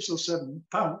breakfast 6 or 7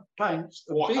 pints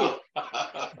of beer.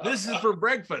 This is for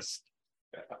breakfast.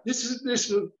 This is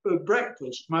for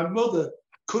breakfast. My mother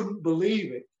couldn't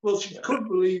believe it. Well, she couldn't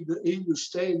believe that he was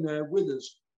staying there with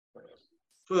us,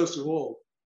 first of all.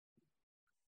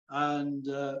 And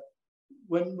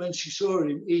when she saw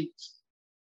him eat,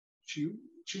 she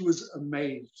was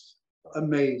amazed.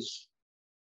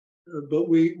 But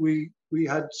we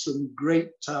had some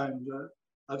great times.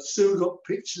 I've still got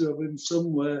pictures of him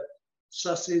somewhere,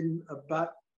 sat in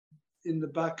the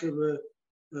back of a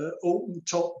open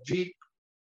top Jeep,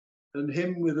 and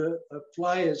him with a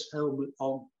Flyers helmet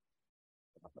on,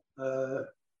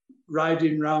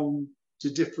 riding round to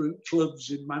different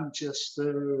clubs in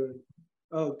Manchester.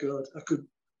 Oh God, I could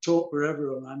talk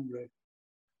forever on Andre.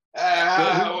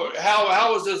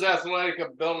 How was his athletic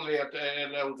ability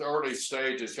in those early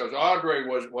stages? Because Andre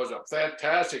was a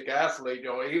fantastic athlete. You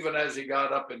know, even as he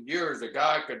got up in years, the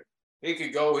guy could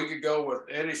go with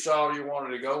any style you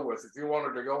wanted to go with. If you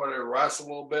wanted to go in there and wrestle a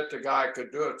little bit, the guy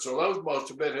could do it. So those must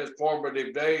have been his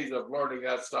formative days of learning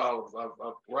that style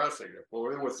of wrestling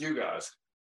with you guys.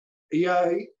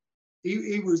 Yeah,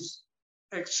 he was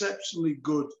exceptionally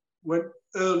good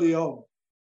early on,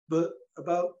 but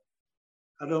about,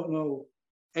 I don't know,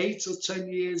 8 or 10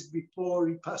 years before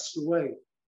he passed away,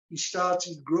 he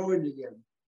started growing again.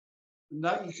 And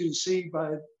that you can see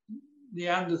by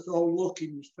Neanderthal look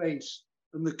in his face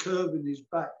and the curve in his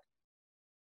back.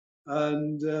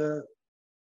 And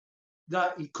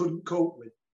that he couldn't cope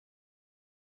with.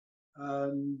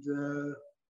 And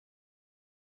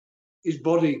his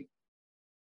body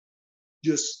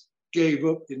just gave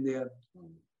up in the end.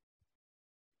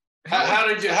 How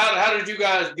did you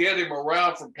guys get him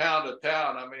around from town to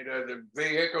town? I mean, the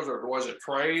vehicles, or was it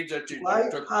trades that you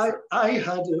took? I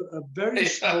had a very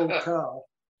small car.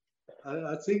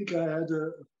 I think I had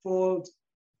a Ford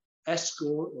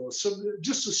Escort or something,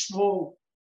 just a small,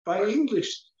 by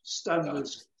English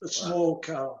standards, a small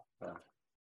car.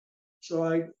 So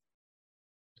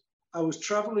I was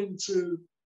traveling to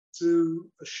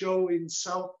a show in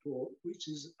Southport, which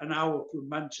is an hour from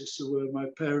Manchester, where my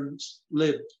parents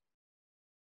lived.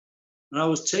 And I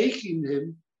was taking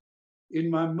him in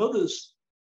my mother's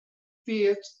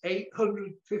Fiat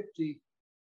 850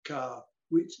 car,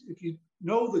 which, if you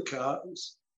know the car,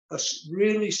 it's a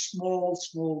really small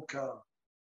car.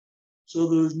 So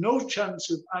there was no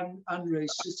chance of Andre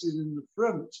sitting in the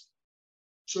front.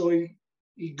 So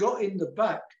he got in the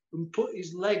back and put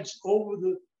his legs over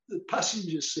the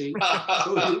passenger seat.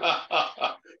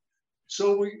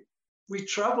 So we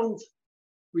traveled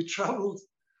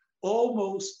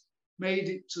almost made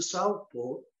it to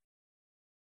Southport,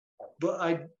 but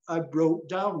I broke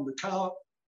down. The car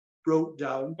broke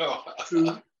down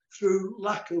through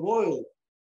lack of oil.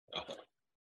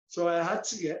 So I had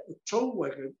to get a tow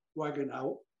wagon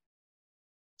out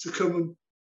to come and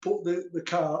put the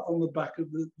car on the back of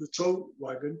the tow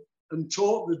wagon and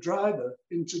talk the driver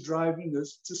into driving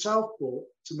us to Southport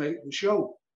to make the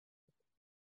show.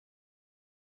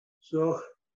 So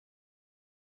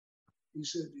he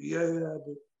said, yeah,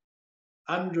 but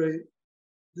Andre,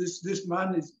 this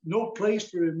man is no place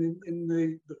for him in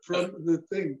the front of the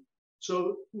thing.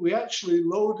 So we actually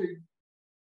loaded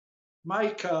my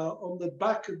car on the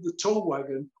back of the tow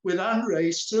wagon with Andre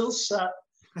still sat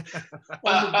on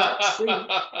the back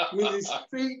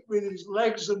seat with his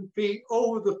legs and feet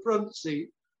over the front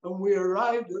seat. And we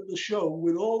arrived at the show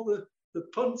with all the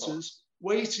punters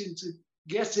waiting to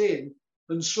get in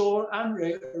and saw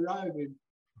Andre arriving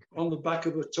on the back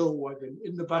of a tow wagon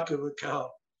in the back of a car.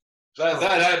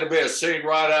 That had to be a scene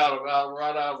right out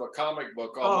of a comic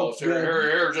book almost.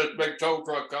 Here's this big tow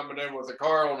truck coming in with the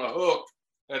car on a hook,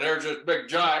 and there's this big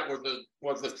giant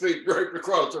with the feet draped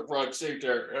across the front seat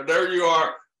there, and there you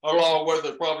are along with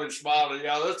it, probably smiling.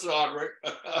 Yeah, this is Andre.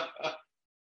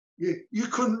 You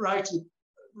couldn't write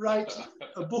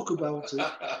a book about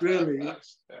it, really.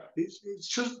 It's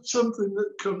just something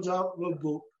that comes out of a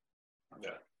book.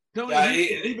 Yeah. Tony,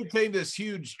 he became this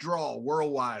huge draw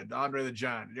worldwide, Andre the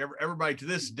Giant. Everybody to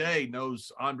this day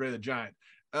knows Andre the Giant.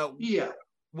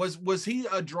 Was he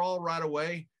a draw right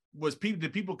away?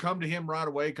 Did people come to him right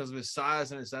away because of his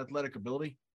size and his athletic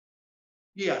ability?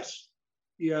 Yes.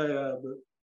 Yeah,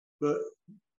 but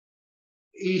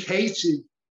he hated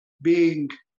being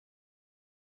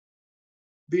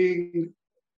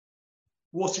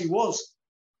what he was.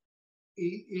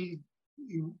 He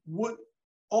would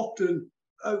often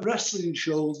at wrestling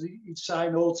shows he'd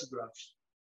sign autographs,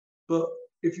 but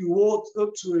if you walked up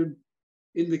to him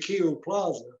in the Keogh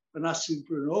Plaza and asked him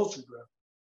for an autograph,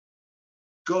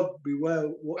 God beware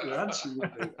what your answer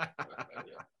would be.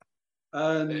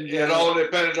 And it all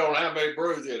depended on how many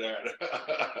brews you had.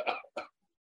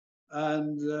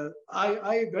 And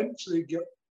I eventually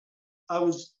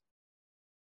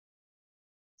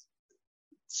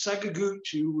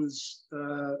Sakaguchi was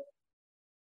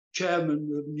chairman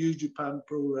of New Japan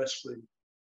Pro Wrestling.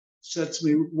 Said to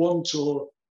me one tour,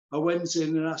 I went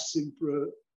in and asked him for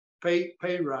a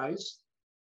pay rise.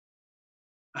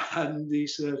 And he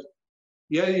said,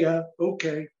 yeah,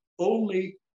 okay.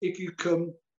 Only if you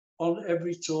come on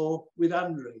every tour with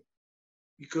Andre,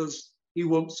 because he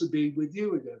wants to be with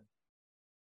you again.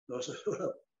 So I said,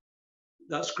 well,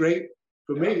 that's great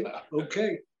for me.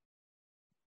 Okay.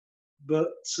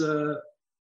 But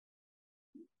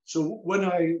so when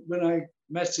I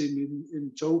met him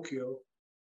in Tokyo,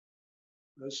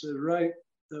 I said, right,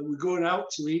 we're going out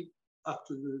to eat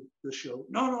after the show.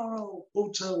 No,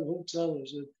 hotel. I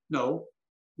said, no,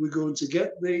 we're going to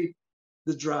get the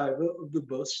driver of the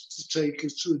bus to take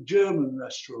us to a German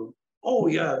restaurant. Oh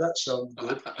yeah, that sounds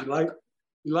good. He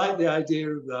liked the idea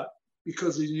of that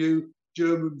because he knew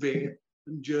German beer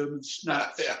and German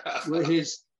snacks were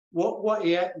his. What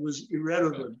he ate was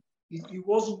irrelevant. He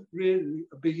wasn't really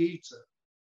a big eater.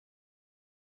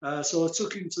 So I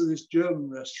took him to this German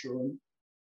restaurant,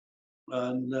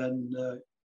 and then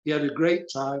he had a great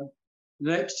time.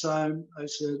 The next time I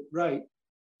said, right,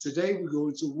 today we're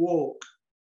going to walk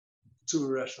to a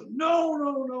restaurant.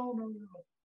 No.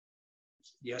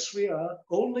 Yes, we are.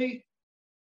 Only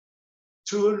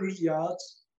 200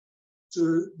 yards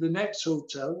to the next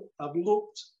hotel. I've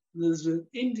looked, there's an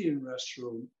Indian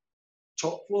restaurant,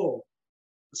 top floor.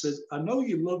 I said, I know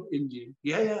you love Indian.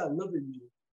 Yeah, I love Indian.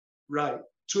 Right,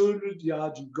 200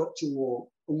 yards you've got to walk,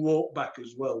 and walk back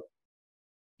as well.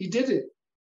 He did it.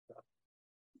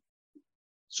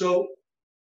 So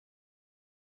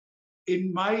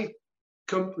in my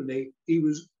company, he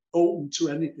was open to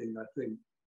anything, I think.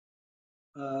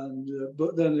 And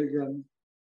but then again,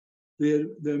 the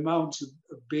amount of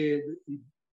beer that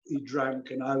he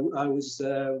drank, and I was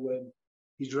there when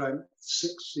he drank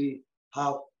 60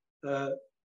 half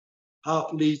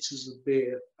liters of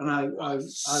beer, and I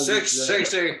was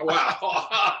 60.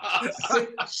 Wow.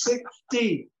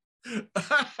 60.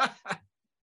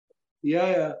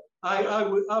 Yeah, I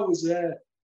was there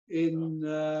in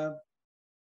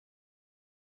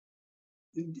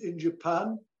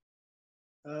Japan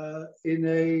in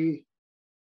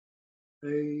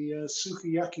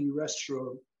sukiyaki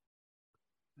restaurant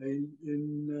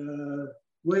in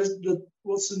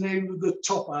what's the name of the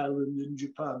top island in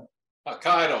Japan?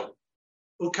 Hokkaido.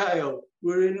 Okayo.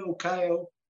 We're in Okayo,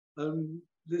 and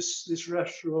this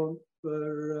restaurant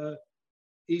for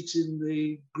eating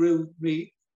the grilled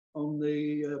meat on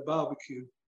the barbecue,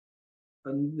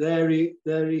 and there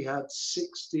he had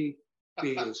 60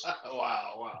 beers.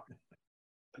 Wow.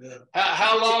 Yeah.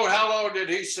 How long did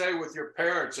he stay with your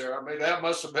parents there? I mean, that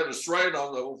must have been a strain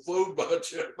on the food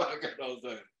budget back in those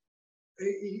days.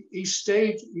 He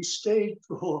stayed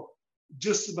for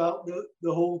just about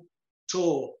the whole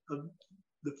tour. And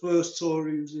the first tour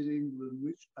he was in England,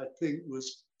 which I think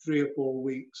was 3 or 4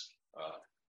 weeks.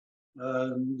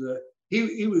 And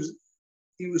he was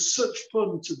such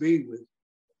fun to be with.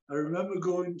 I remember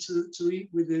going to eat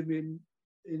with him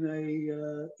in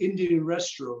a Indian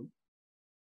restaurant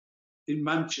in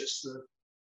Manchester,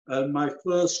 and my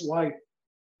first wife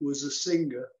was a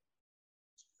singer,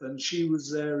 and she was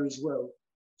there as well.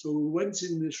 So we went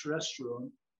in this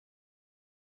restaurant,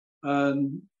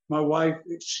 and my wife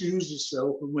excused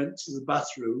herself and went to the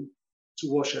bathroom to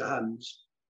wash her hands.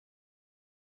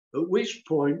 At which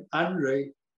point,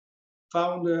 Andre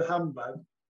found her handbag,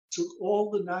 took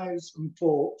all the knives and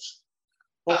forks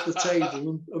off the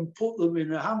table and put them in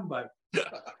her handbag.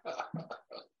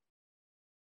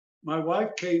 My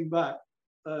wife came back,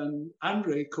 and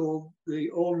Andre called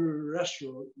the owner of the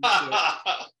restaurant and said,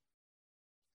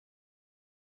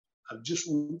 I just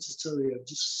want to tell you, I've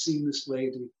just seen this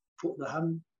lady put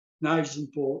the knives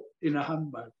and fork in a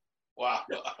handbag. Wow.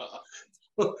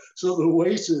 So the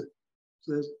waiter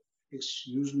says,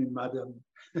 excuse me, madam,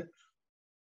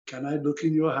 can I look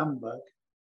in your handbag?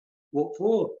 What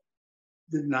for?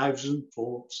 The knives and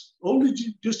forks. Oh, did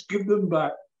you just give them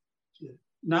back?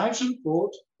 Knives and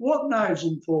forks? What knives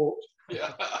and forks?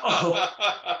 Yeah. Oh,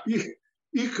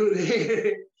 you could hear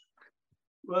it.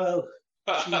 Well,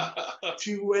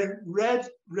 she went red.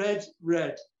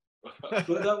 But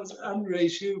that was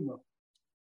Andre's humor.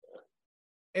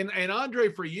 And Andre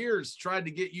for years tried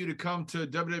to get you to come to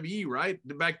WWE, right?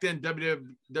 Back then,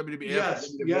 WWF.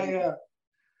 Yes, WWE.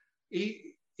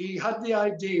 yeah. He had the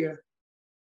idea.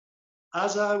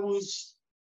 As I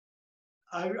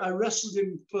wrestled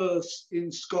him first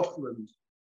in Scotland,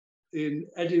 in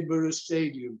Edinburgh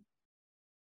Stadium.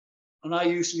 And I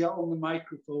used to get on the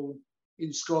microphone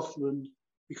in Scotland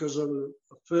because I was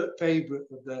a favourite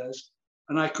of theirs,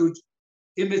 and I could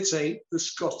imitate the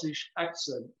Scottish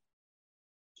accent.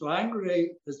 So Andre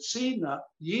had seen that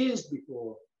years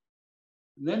before.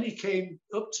 And then he came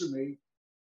up to me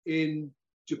in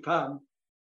Japan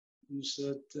and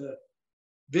said,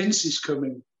 Vince is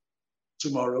coming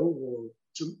tomorrow or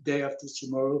day after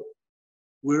tomorrow.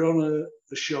 We're on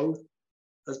a show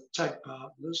as tag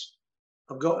partners.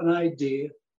 I've got an idea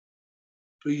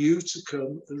for you to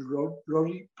come as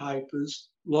Roddy Piper's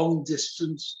long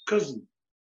distance cousin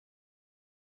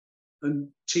and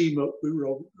team up with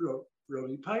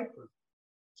Roddy Piper.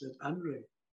 I said, Andre,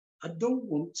 I don't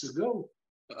want to go.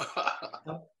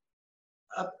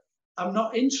 I'm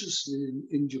not interested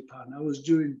in Japan. I was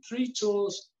doing 3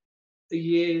 tours a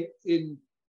year in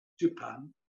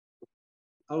Japan.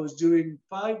 I was doing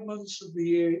 5 months of the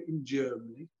year in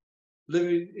Germany,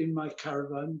 living in my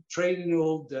caravan, training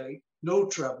all day, no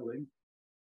traveling.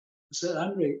 I said,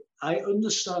 Andre, I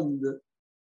understand that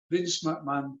Vince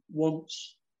McMahon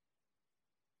wants,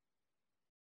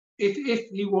 if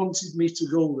he wanted me to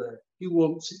go there, he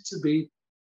wants it to be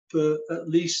for at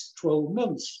least 12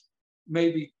 months,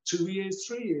 maybe 2 years,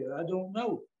 3 years, I don't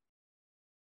know.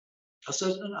 I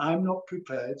said, and I'm not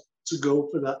prepared to go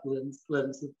for that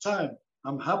length of time.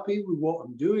 I'm happy with what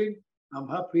I'm doing. I'm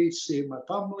happy seeing my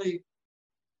family,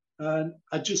 and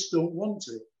I just don't want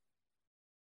it.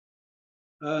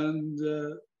 And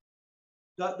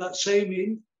that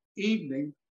same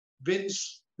evening,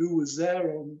 Vince, who was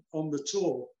there on the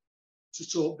tour to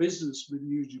talk business with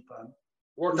New Japan.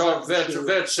 We're talking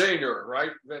Vince Senior,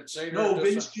 right? Vince Senior? No,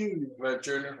 Vince Jr. Vince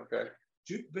Jr., okay.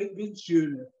 Vince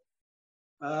Jr.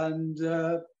 And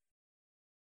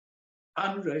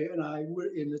Andre and I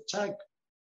were in a tag.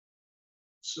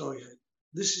 So yeah,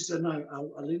 this is the night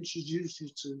I'll introduce you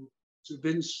to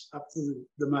Vince after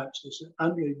the match. I said,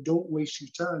 Andre, don't waste your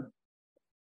time.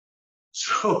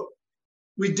 So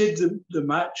we did the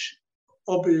match.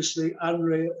 Obviously,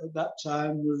 Andre at that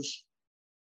time was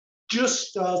just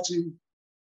starting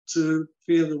to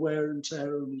feel the wear and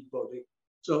tear on his body.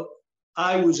 So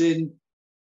I was in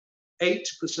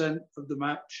 80% of the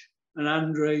match, and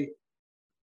Andre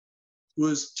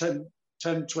was 20%.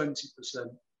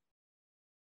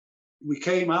 We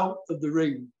came out of the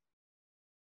ring.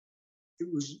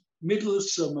 It was middle of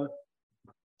summer,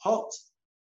 hot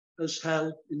as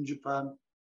hell in Japan,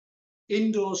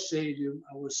 indoor stadium.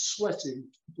 I was sweating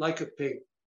like a pig.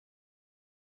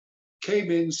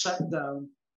 Came in, sat down,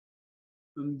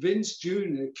 and Vince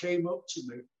Jr. came up to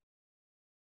me.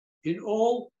 In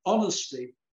all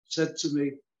honesty, said to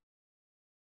me,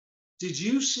 "Did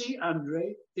you see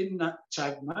Andre in that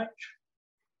tag match?"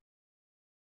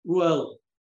 Well,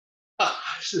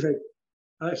 I said,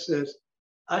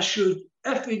 I should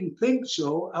effing think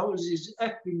so. I was his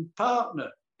effing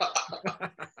partner.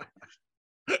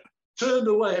 Turned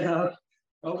away. I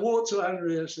walked to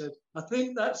Andre and said, "I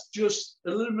think that's just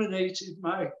eliminated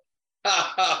my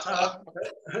time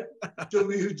at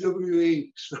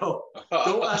WWE. So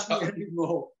don't ask me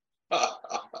anymore."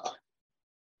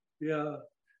 Yeah.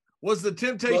 Was the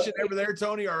temptation ever there,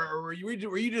 Tony, or were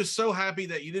you just so happy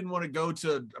that you didn't want to go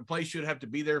to a place you'd have to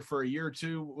be there for a year or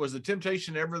two? Was the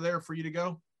temptation ever there for you to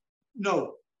go?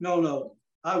 No.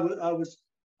 I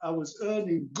was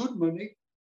earning good money.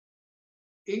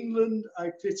 England,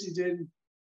 I fitted in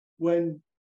when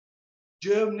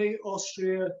Germany,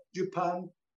 Austria,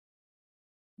 Japan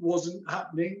wasn't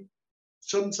happening.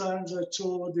 Sometimes I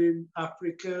toured in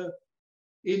Africa,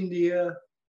 India.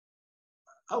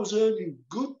 I was earning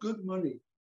good money.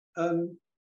 And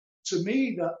to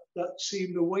me, that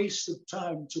seemed a waste of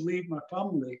time to leave my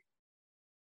family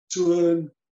to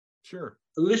earn sure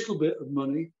a little bit of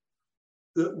money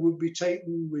that would be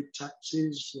taken with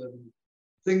taxes and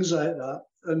things like that,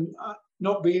 and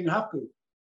not being happy.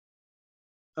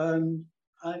 And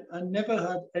I never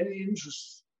had any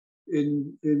interest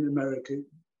in America.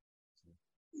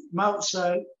 Might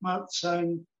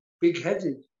sound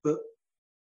big-headed, but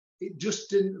it just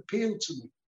didn't appeal to me.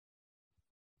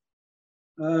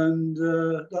 And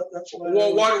that's why.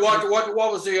 Well, what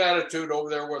was the attitude over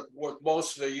there with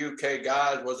most of the UK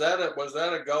guys? Was that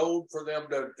a goal for them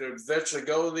to eventually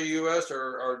go to the US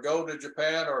or go to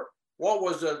Japan, or what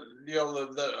was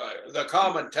the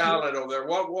common talent over there?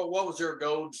 What was their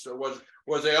goals?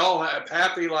 Was they all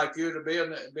happy like you to be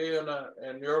in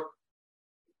Europe?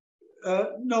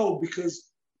 No,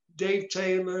 because Dave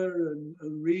Taylor and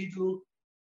Riedel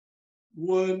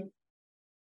weren't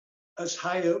as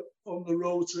high up on the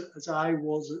rotor as I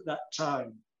was at that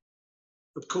time.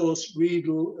 Of course,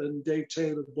 Riedel and Dave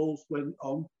Taylor both went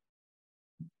on.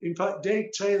 In fact,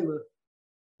 Dave Taylor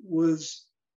was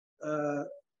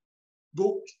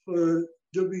booked for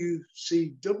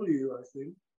WCW, I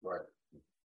think. Right.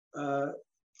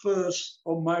 First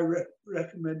on my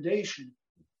recommendation,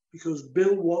 because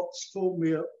Bill Watts phoned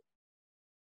me up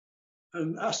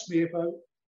and asked me if I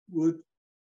would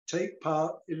take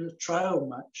part in a trial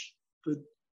match for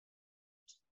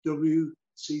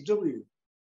WCW.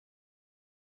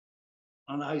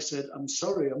 And I said, "I'm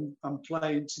sorry, I'm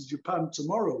flying to Japan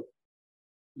tomorrow."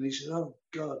 And he said, "Oh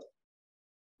God,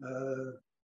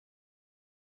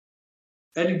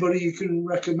 anybody you can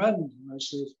recommend?" And I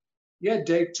said, "Yeah,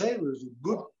 Dave Taylor is a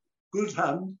good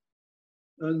hand."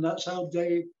 And that's how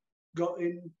Dave got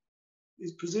in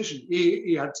his position.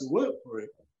 He had to work for it,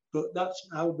 but that's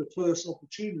how the first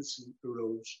opportunity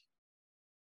arose.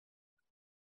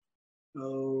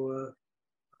 So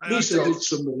at least I did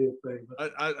somebody a favor.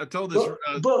 I told this.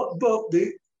 But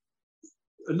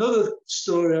another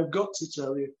story I've got to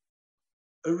tell you.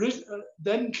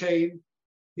 Then came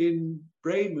in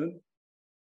Bremen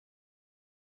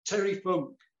Terry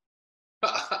Funk.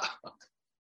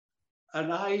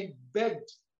 And I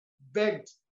begged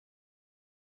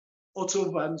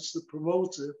Otto Vance, the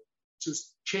promoter, to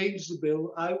change the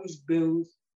bill. I was billed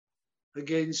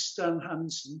against Stan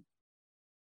Hansen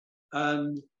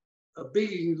and a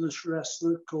big English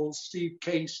wrestler called Steve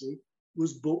Casey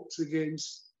was booked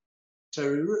against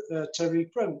Terry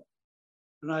Funk.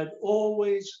 And I'd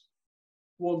always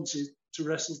wanted to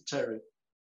wrestle Terry.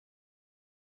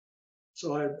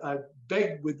 So I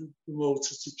begged with the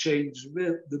promoter to change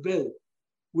the bill,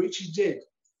 which he did.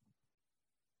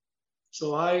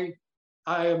 So I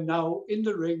am now in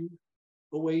the ring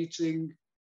awaiting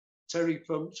Terry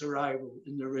Funk's arrival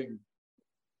in the ring.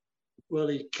 Well,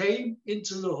 he came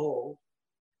into the hall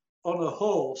on a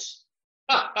horse.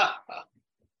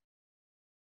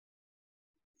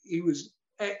 He was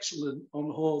excellent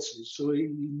on horses, so he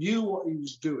knew what he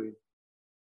was doing.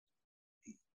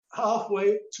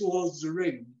 Halfway towards the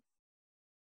ring,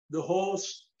 the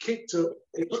horse kicked up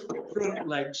its front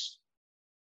legs.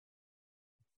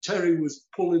 Terry was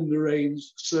pulling the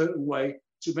reins a certain way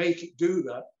to make it do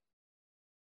that.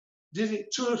 Did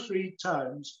it 2 or 3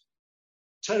 times.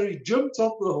 Terry jumped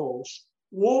off the horse,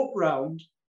 walked round,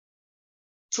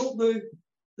 took the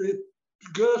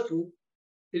girdle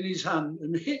in his hand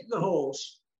and hit the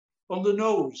horse on the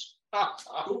nose,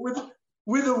 but with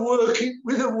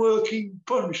a working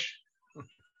punch.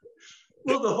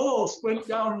 Well, the horse went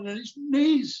down on its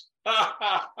knees.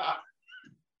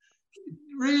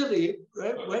 Really,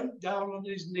 it went down on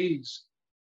his knees.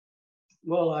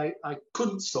 Well, I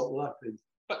couldn't stop laughing.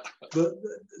 But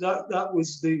that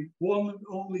was the one and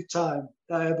only time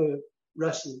I ever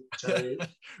wrestled Terry.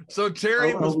 So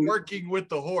Terry was working with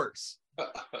the horse.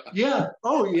 Yeah.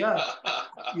 Oh, yeah.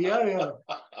 Yeah.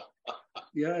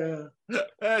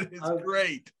 That is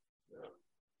great.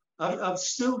 I've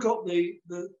still got the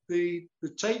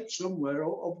tape somewhere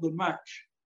of the match,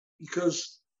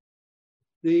 because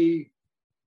the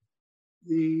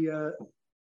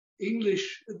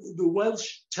English, the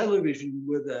Welsh television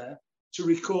were there to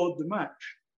record the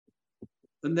match,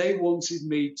 and they wanted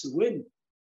me to win.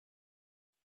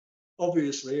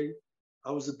 Obviously,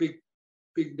 I was a big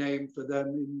name for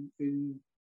them in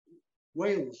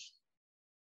Wales.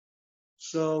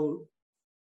 So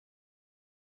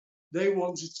they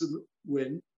wanted to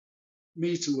win,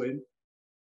 me to win.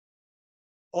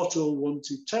 Otto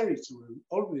wanted Terry to win,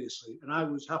 obviously, and I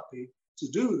was happy to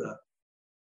do that.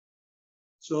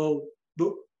 So,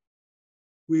 but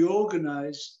we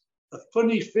organised a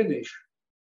funny finish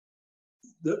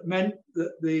that meant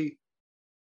that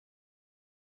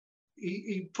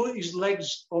he put his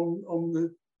legs on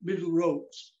the middle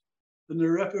ropes, and the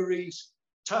referees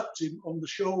tapped him on the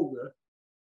shoulder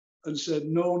and said,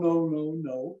 no, no, no,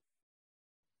 no.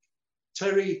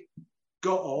 Terry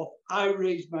got off, I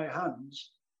raised my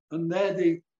hands, and there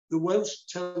the Welsh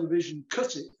television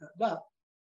cut it at that.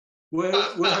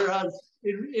 Whereas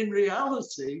in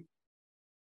reality,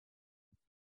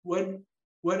 when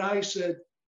I said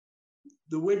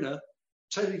the winner,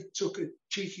 Terry took a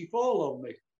cheeky fall on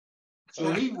me.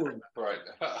 So he won. Right.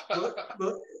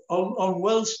 but on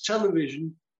Welsh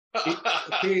television, it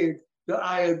appeared that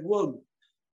I had won.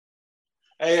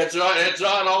 Hey, it's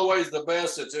not always the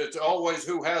best. It's always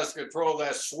who has control of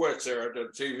that switch there at the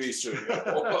TV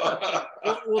studio.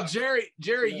 well, Jerry,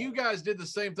 you guys did the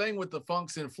same thing with the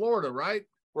Funks in Florida, right?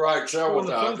 Right, several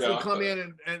the times. Funks would come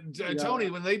in, and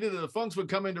Tony, when they did it, the Funks would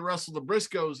come in to wrestle the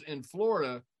Briscoes in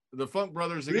Florida, the Funk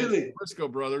brothers against the Briscoe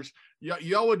brothers.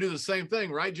 Y'all would do the same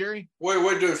thing, right, Jerry? We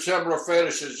do similar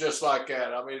finishes just like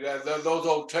that. I mean, those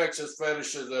old Texas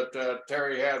finishes that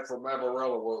Terry had from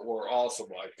Amarillo were awesome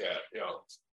like that, you know.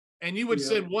 And you would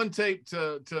send one tape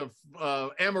to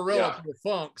Amarillo for the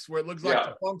Funks, where it looks like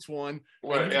the Funks won.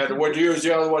 And would use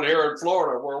the other one here in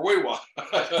Florida, where we won.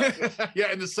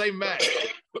 In the same match.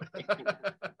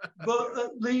 But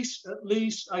at least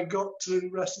I got to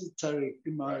wrestle Terry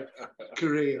in my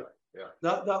career. Yeah.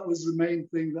 That was the main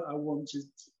thing that I wanted.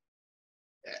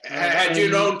 Had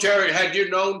you known Terry? Had you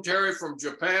known Terry from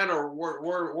Japan, or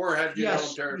where had you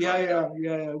known Terry? Yeah.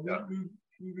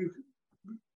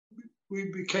 We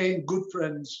became good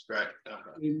friends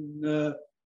in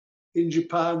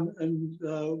Japan, and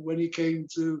when he came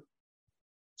to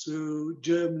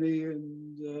Germany.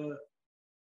 And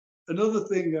another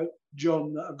thing,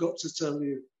 John, that I've got to tell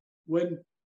you, when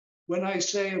I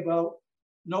say about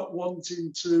not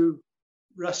wanting to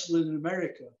wrestle in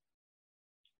America,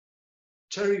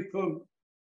 Terry Funk,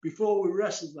 before we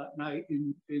wrestled that night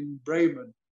in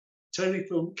Bremen, Terry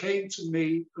Funk came to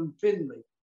me and Finlay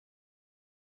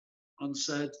and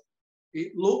said,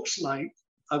 it looks like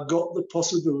I've got the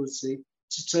possibility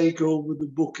to take over the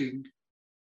booking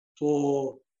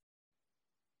for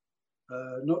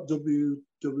not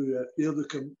WWF, the other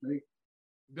company.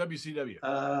 WCW.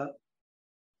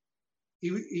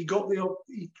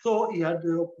 He thought he had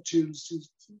the opportunity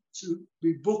to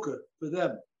be booker for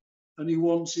them, and he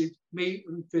wanted me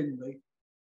and Finlay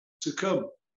to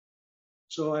come.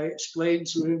 So I explained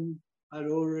to him I'd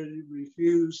already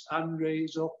refused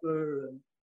Andre's offer, and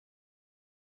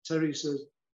Terry says,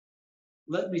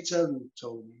 let me tell you,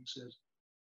 Tony, he says,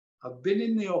 I've been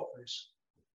in the office,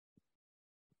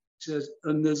 he says,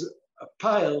 and there's a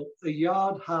pile a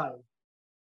yard high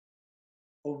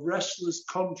of wrestlers'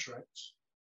 contracts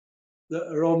that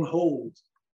are on hold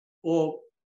or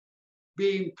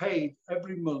being paid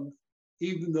every month,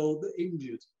 even though they're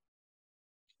injured.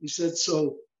 He said,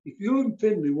 so if you and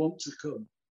Finlay want to come,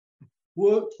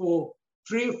 work for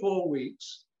 3 or 4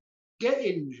 weeks, get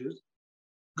injured,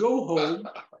 go home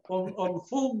on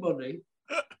full money,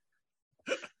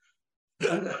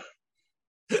 and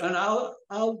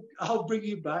I'll bring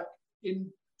you back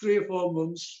in 3 or 4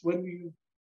 months when you've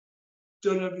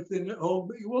done everything at home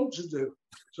that you want to do.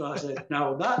 So I said,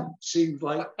 now that seems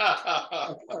like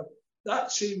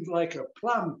a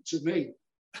plan to me.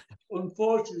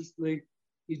 Unfortunately,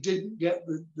 he didn't get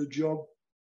the job.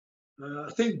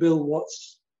 I think Bill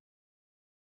Watts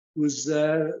was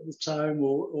there at the time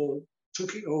or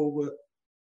took it over,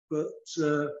 but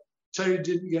Terry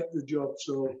didn't get the job,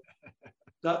 so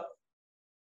that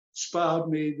sparred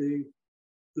me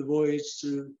the voyage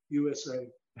to USA.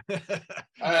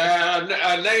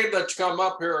 A name that's come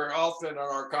up here often in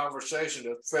our conversation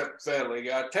is Fit Finley.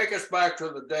 Take us back to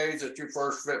the days that you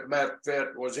first met Fit.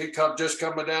 Was he just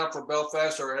coming down from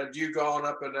Belfast, or had you gone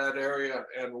up in that area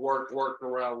and worked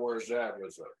around where his dad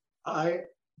was there?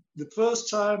 The first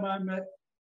time I met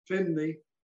Finley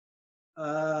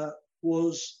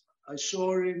was I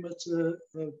saw him at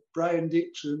a Brian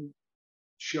Dixon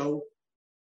show.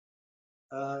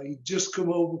 He'd just come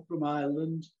over from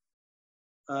Ireland,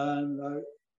 and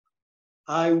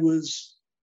I was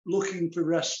looking for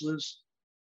wrestlers.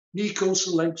 Nico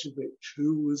Selenkovic,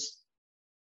 who was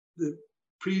the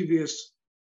previous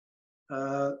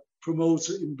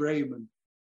promoter in Bremen,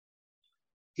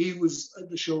 he was at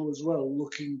the show as well,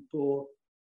 looking for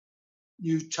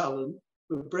new talent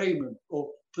for Bremen or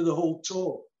for the whole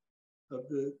tour of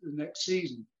the next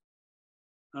season.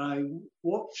 I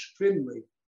watched Finley.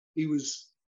 He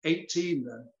was 18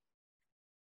 then.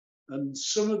 And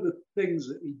some of the things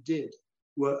that he did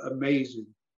were amazing,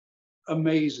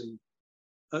 amazing.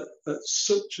 At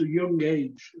such a young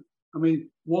age. I mean,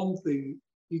 one thing,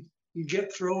 he'd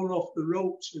get thrown off the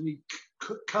ropes and he'd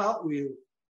cartwheel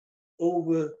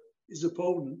over his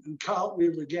opponent and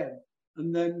cartwheel again,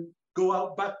 and then go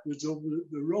out backwards over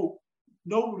the rope.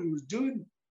 Nobody was doing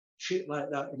shit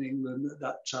like that in England at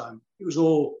that time. It was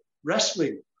all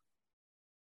wrestling.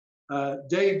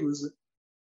 Dave was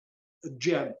a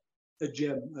gem.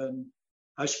 And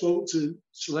I spoke to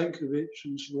Selenkovic,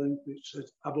 and Selenkovic said,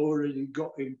 I've already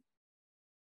got him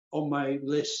on my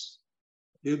list.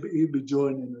 He'll be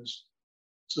joining us.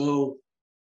 So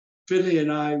Finley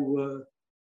and I were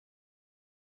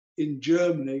in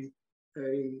Germany,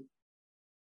 a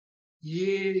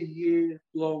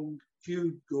year-long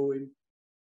feud going.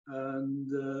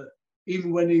 And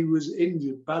even when he was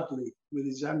injured badly with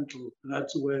his ankle and had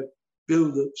to wear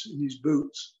build-ups in his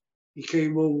boots, he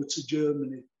came over to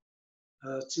Germany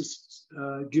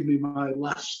to give me my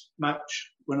last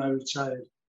match when I retired.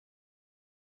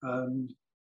 And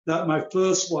that my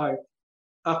first wife,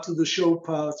 after the show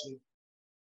party,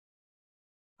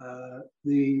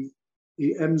 the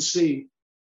MC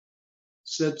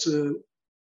said to her,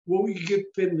 won't you give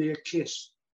Finley a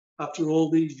kiss after all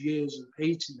these years of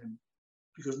hating him?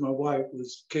 Because my wife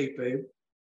was kayfabe.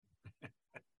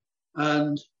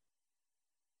 And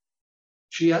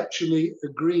she actually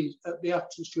agreed at the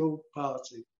after-show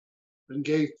party and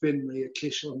gave Finley a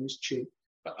kiss on his cheek.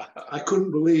 I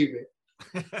couldn't believe it.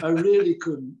 I really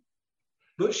couldn't.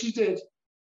 But she did.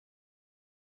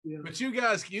 Yeah. But you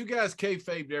guys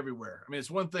kayfabed everywhere. I mean,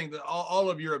 it's one thing that all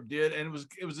of Europe did, and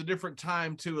it was a different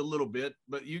time too, a little bit.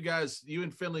 But you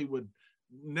and Finley would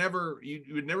never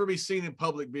be seen in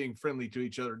public being friendly to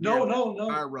each other. No.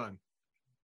 Our run.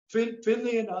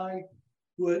 Finley and I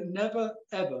were never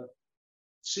ever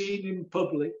seen in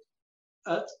public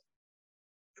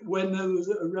when there was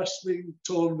a wrestling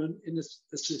tournament in a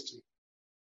city.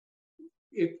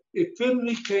 If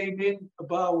Finley came in a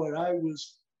bar where I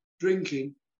was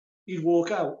drinking, he'd walk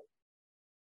out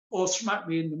or smack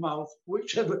me in the mouth,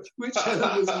 whichever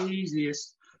was the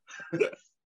easiest.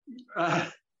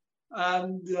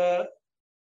 And that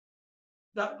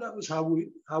was how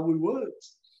we worked.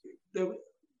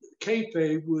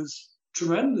 Kayfabe was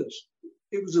tremendous.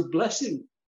 It was a blessing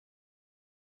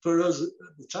for us at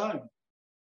the time.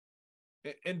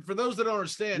 And for those that don't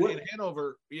understand, in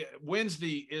Hanover,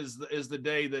 Wednesday is the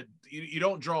day that you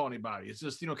don't draw anybody. It's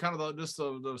just, kind of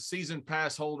the season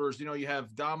pass holders. You have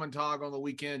Damantag on the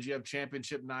weekends, you have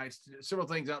championship nights, several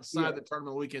things outside the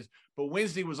tournament weekends. But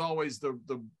Wednesday was always the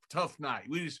tough night.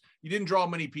 You didn't draw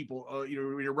many people.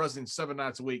 You're wrestling 7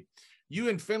 nights a week. You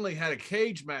and Finley had a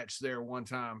cage match there one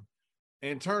time,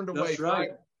 and turned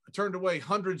away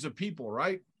hundreds of people,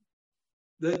 right?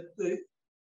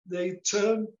 They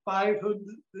turned 500.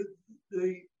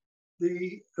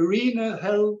 The arena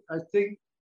held, I think,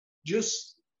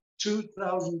 just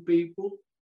 2,000 people,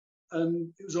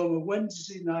 and it was on a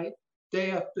Wednesday night, day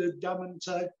after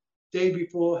Damantag, day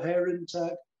before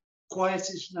Herentag,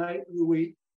 quietest night of the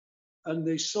week, and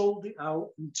they sold it out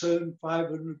and turned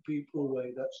 500 people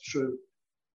away. That's true.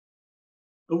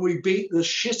 And we beat the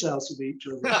shit out of each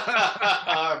other.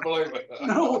 I believe it.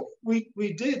 No,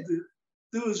 we did.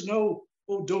 There was no,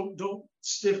 oh, don't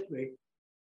stiff me.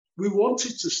 We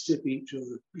wanted to stiff each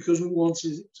other because we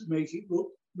wanted it to make it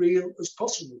look real as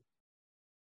possible.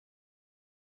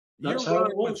 That's Your how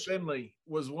run it was. with Finley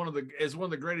was one of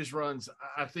the greatest runs,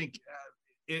 I think,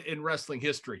 in wrestling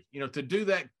history. You know, to do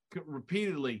that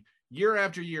repeatedly year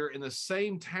after year in the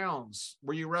same towns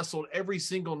where you wrestled every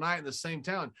single night in the same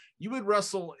town. You would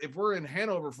wrestle, if we're in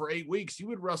Hanover for 8 weeks, you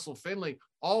would wrestle Finley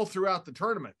all throughout the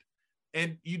tournament.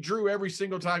 And you drew every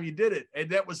single time you did it. And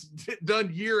that was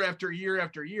done year after year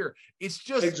after year. It's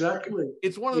just, exactly.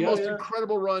 It's one of the most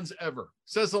incredible runs ever.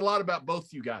 Says a lot about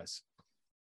both you guys.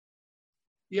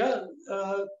 Yeah,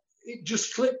 it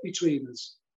just clicked between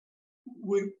us.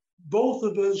 Both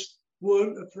of us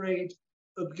weren't afraid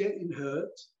of getting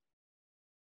hurt.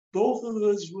 Both of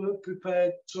us were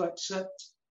prepared to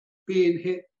accept being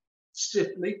hit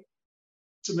stiffly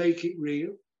to make it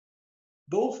real.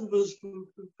 Both of us were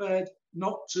prepared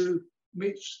not to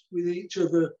mix with each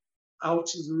other out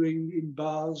of the ring in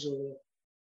bars,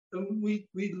 and we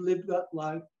lived that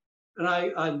life. And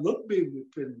I love being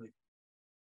with Finley.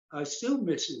 I still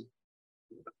miss him.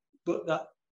 But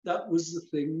that was the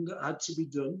thing that had to be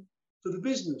done for the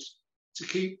business, to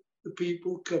keep the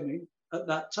people coming at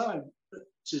that time. But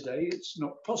today, it's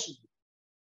not possible.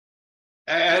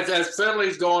 As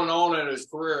Finley's going on in his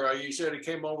career, you said he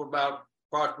came over about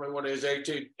approximately when he was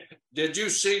 18. Did you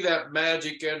see that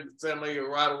magic in Finley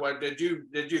right away? Did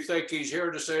you think he's here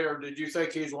to stay, or did you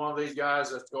think he's one of these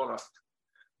guys that's going to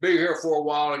be here for a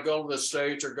while and go to the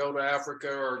States or go to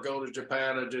Africa or go to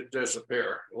Japan and just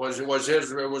disappear? Was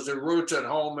his roots at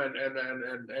home in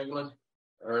England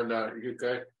or in the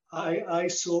UK? I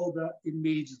saw that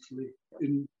immediately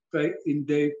in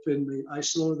Dave Finley. I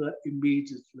saw that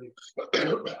immediately.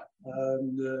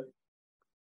 And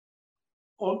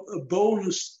a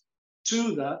bonus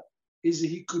to that is that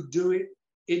he could do it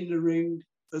in the ring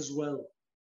as well.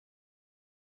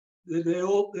 They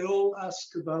all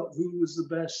ask about who was the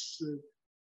best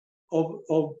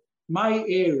of my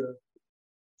era.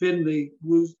 Finley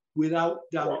was without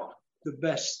doubt the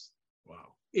best.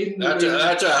 Wow,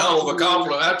 that's a hell of a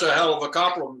compliment. That's a hell of a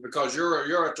compliment, because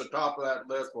you're at the top of that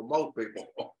list for most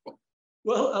people.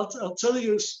 Well, I'll tell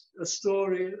you a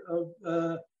story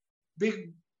of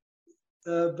Big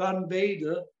Van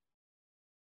Vader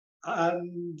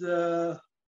and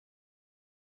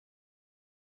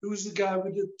who was the guy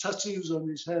with the tattoos on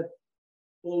his head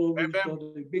all over his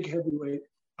body, big heavyweight?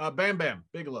 Bam Bam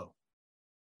Bigelow.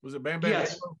 Was it Bam Bam?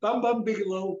 Yes, Bigelow? Bam Bam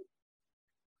Bigelow,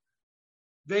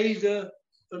 Vader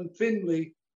and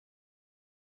Finley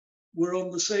were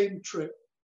on the same trip,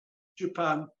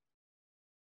 Japan,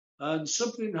 and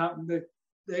something happened.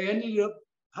 They ended up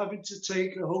having to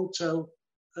take a hotel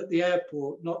at the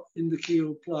airport, not in the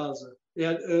Kio Plaza. They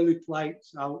had early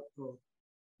flights out.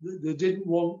 They didn't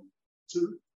want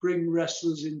to bring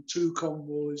wrestlers in two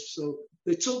convoys, so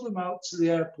they took them out to the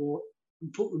airport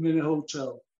and put them in a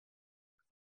hotel.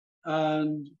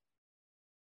 And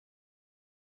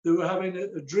they were having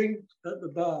a drink at the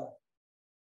bar,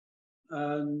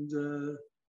 and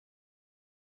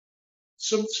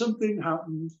something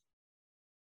happened,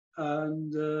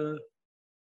 and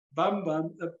Bam Bam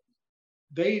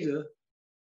Vader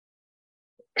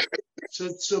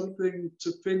said something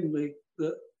to Finley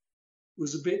that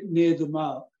was a bit near the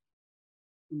mark.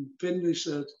 And Finley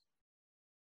said,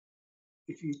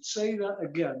 "If you say that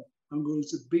again, I'm going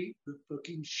to beat the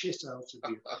fucking shit out of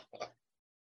you."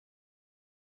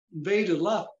 And Vader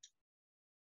laughed.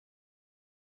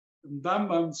 And Bam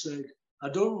Bam said, "I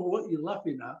don't know what you're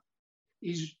laughing at.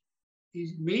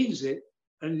 He means it,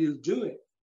 and he'll do it."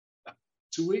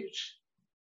 To which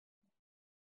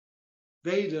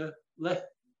Vader left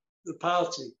the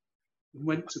party and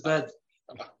went to bed.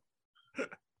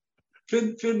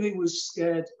 Finley was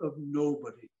scared of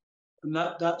nobody, and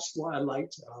that's what I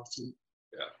liked about him.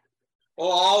 Yeah.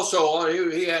 Well, also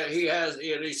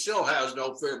he still has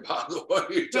no fear, by the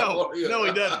way. No, he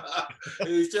doesn't.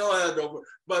 He still has no.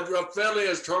 But Finley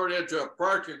has turned into a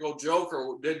practical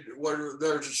joker. Was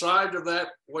there a side of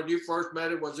that when you first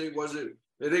met him?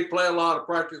 Did he play a lot of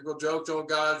practical jokes on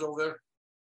guys over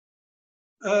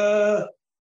there?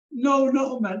 No,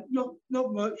 not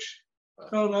much.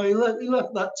 No, he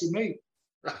left that to me.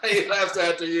 He left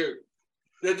that to you.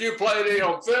 Did you play any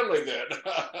on Finley then?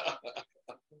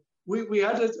 We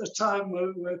had a time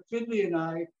where Finley and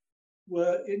I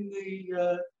were in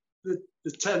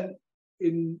the tent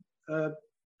in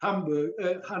Hanover,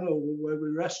 where we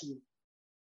wrestled.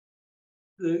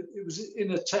 It was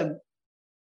in a tent,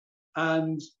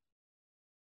 and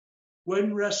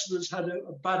when wrestlers had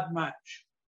a bad match,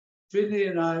 Finley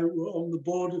and I were on the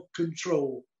board of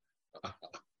control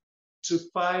to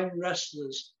find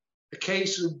wrestlers a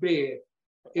case of beer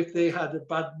if they had a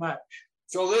bad match.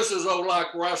 So this is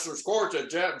like wrestlers' court.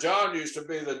 John used to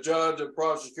be the judge and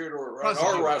prosecutor at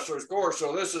our wrestlers' court.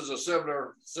 So this is a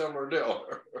similar deal.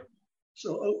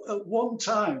 So at one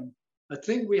time, I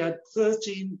think we had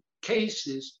 13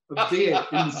 cases of beer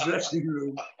in the dressing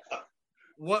room.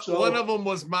 One of them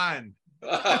was mine.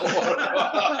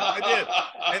 I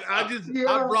did. And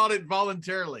I brought it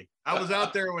voluntarily. I was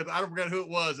out there with, I don't forget who it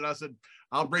was. And I said,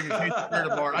 I'll bring a case of beer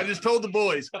tomorrow. I just told the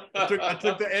boys, I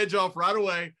took the edge off right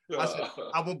away. I said,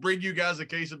 I will bring you guys a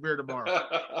case of beer tomorrow.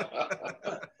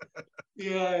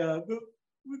 Yeah. But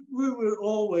we were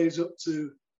always up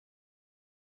to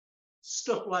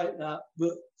stuff like that,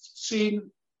 but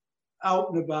seen out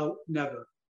and about, never.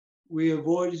 We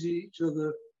avoided each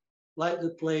other like the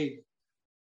plague.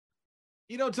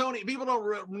 You know, Tony, people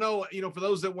don't know, for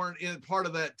those that weren't in part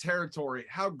of that territory,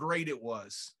 how great it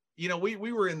was. We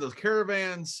were in the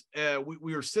caravans.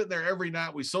 We were sitting there every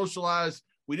night. We socialized.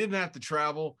 We didn't have to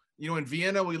travel. In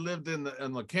Vienna, we lived in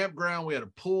the campground. We had a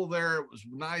pool there. It was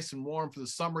nice and warm for the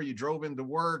summer. You drove into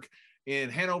work.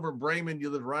 In Hanover, Bremen, you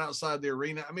lived right outside the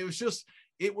arena. I mean,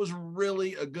 it was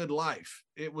really a good life.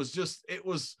 It was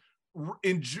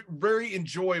very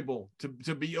enjoyable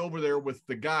to be over there with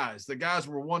the guys. The guys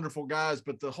were wonderful guys,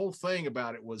 but the whole thing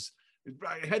about it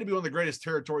had to be one of the greatest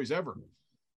territories ever.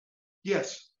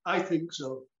 Yes, I think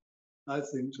so.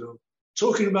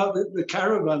 Talking about the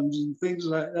caravans and things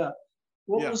like that.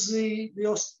 What was the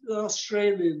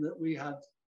Australian that we had?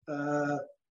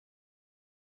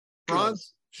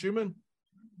 Franz Schumann?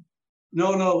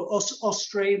 No,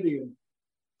 Australian.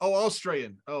 Oh,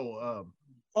 Australian. Oh,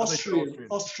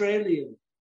 Australian.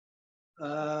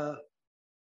 God,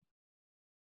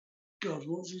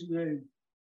 what's his name?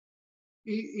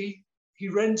 He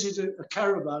rented a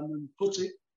caravan and put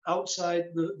it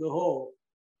outside the hall.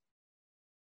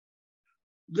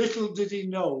 Little did he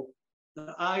know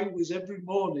that I was every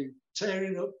morning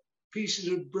tearing up pieces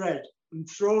of bread and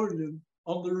throwing them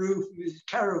on the roof of his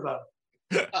caravan.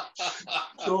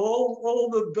 So all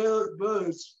the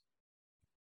birds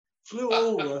flew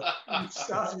over and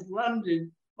started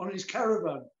landing on his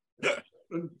caravan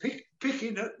and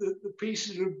picking at the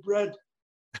pieces of bread.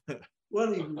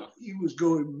 Well, he was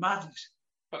going mad.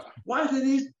 Why do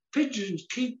these pigeons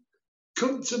keep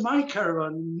coming to my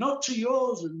caravan, not to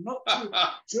yours and not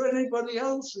to anybody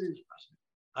else's?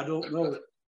 I don't know.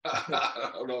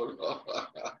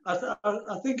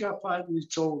 I think I finally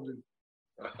told him.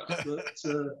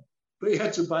 But he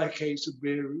had to buy a case of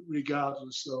beer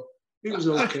regardless, so it was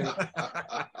okay.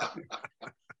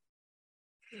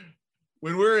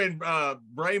 When we were in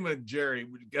Bremen, Jerry,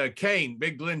 Kane,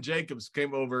 Big Glenn Jacobs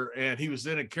came over, and he was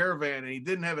in a caravan, and he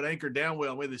didn't have it anchored down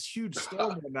well. We had this huge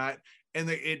storm one night, and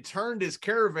it turned his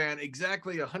caravan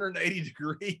exactly 180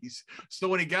 degrees. So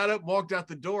when he got up and walked out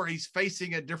the door, he's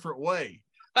facing a different way.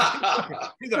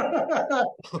 He's like,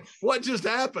 what just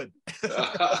happened?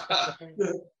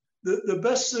 The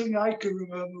best thing I can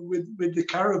remember with the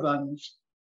caravans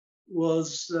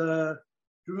was,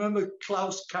 remember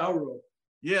Klaus Cowrow?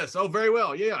 Yes. Oh, very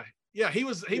well. Yeah. He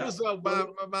was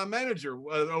my manager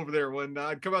over there when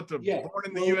I'd come out to Born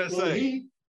in the USA. Well,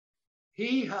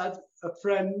 he had a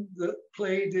friend that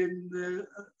played in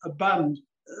a band,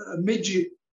 a midget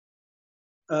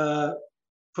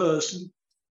person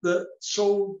that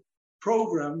sold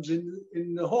programs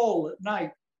in the hall at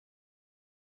night.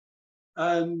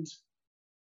 And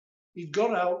he'd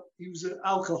got out. He was an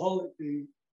alcoholic. The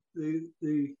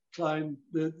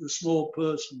small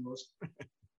person was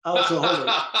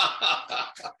alcoholic.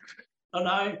 And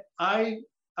I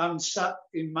am sat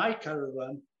in my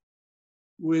caravan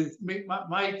with Mick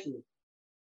McMichael,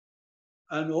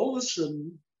 and all of a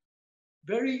sudden,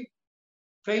 very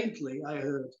faintly, I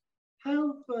heard,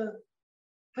 "Help!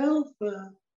 Help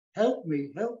me!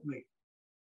 Help me!" I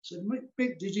said,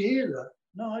 "Mick, did you hear that?"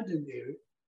 "No, I didn't hear it."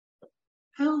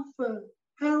 "Help!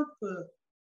 Help!"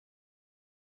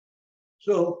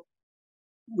 So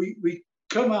we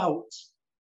come out,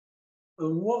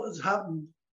 and what has happened?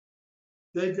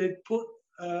 They put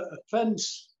a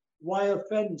wire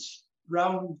fence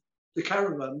round the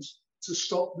caravans to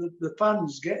stop the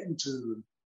fans getting to them.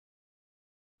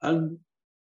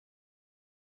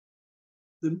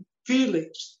 And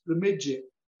Felix, the midget,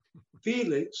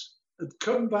 had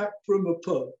come back from a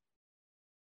pub,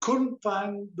 couldn't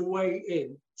find the way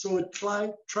in, so had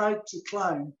tried to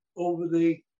climb over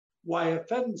the wire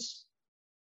fence.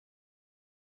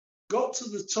 Got to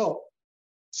the top,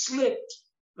 slipped,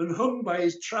 and hung by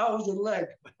his trouser leg.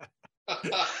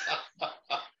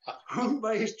 Hung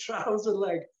by his trouser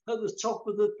leg at the top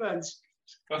of the fence,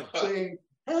 saying,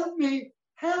 "Help me,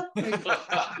 help me."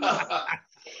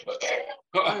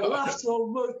 I laughed so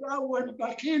much, I went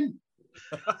back in.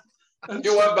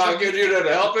 You went back in, you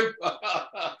didn't help him?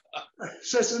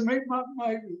 Says to me,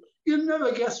 "Mike, you'll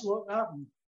never guess what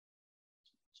happened."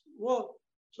 what?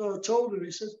 So I told him.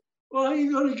 He says, well, how are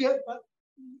you going to get back?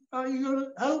 How are you going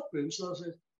to help him? So I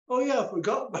said, oh yeah, I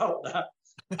forgot about that.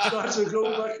 So I had to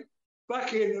go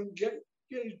back in and get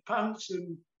his pants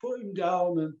and put him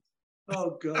down. And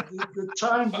oh God, the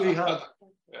times we had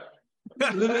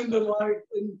living the life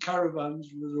in caravans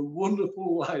was a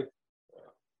wonderful life,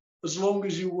 as long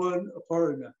as you weren't a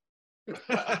foreigner.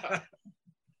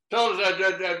 Tell us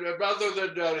other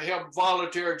than him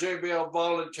volunteering, JBL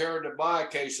volunteering to buy a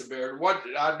case of beer. What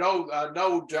I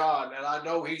know John, and I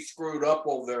know he screwed up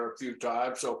over there a few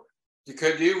times. So,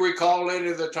 could you recall any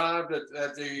of the time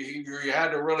that you had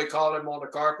to really call him on the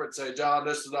carpet and say, John,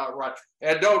 this is not right?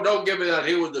 And don't give me that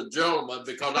he was a gentleman,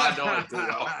 because I know it too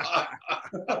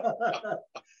well.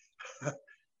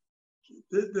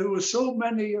 There were so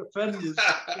many offenders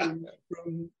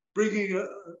from bringing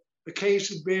a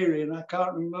case of beer in. I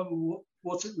can't remember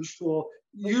what it was for.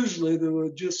 Usually there were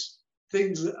just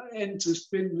things that entered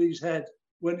Findlay's head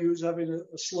when he was having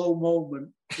a slow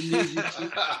moment and needed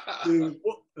to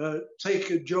take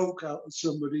a joke out of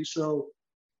somebody. So,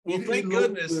 well,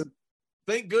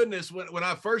 thank goodness when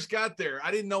I first got there, I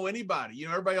didn't know anybody. You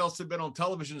know, everybody else had been on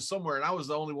television somewhere, and I was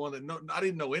the only one I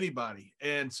didn't know anybody.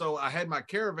 And so I had my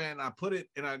caravan, I put it,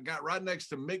 and I got right next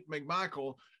to Mick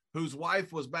McMichael, whose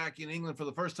wife was back in England for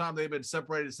the first time. They've been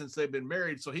separated since they've been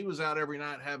married. So he was out every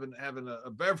night having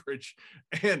a beverage.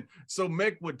 And so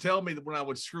Mick would tell me that when I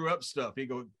would screw up stuff, he'd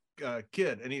go,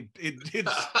 kid. And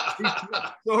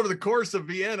so over the course of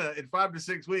Vienna, in 5 to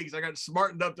 6 weeks, I got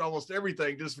smartened up to almost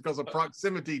everything just because of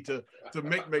proximity to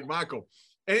Mick McMichael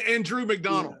and Drew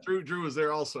McDonald. Yeah. Drew was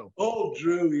there also. Oh,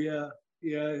 Drew.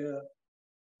 Yeah.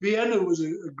 Vienna was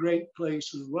a great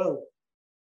place as well.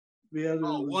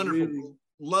 Vienna was wonderful. Really,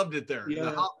 loved it there. Yeah.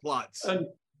 The hot plots. And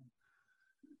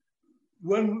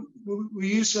when we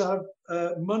used to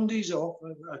have Mondays off,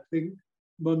 I think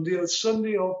Monday or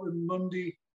Sunday off, and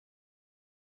Monday.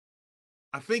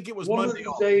 I think it was one Monday of the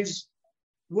off. days,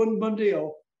 one Monday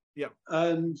off. Yeah.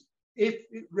 And if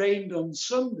it rained on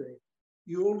Sunday,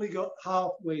 you only got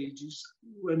half wages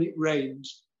when it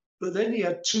rains, but then you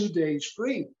had 2 days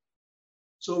free.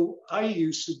 So I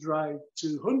used to drive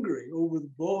to Hungary over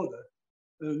the border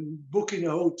and book in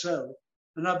a hotel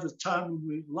and have the time of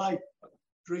my life,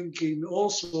 drinking all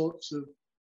sorts of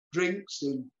drinks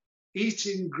and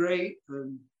eating great.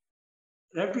 And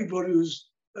everybody was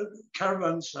at the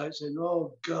caravan site saying,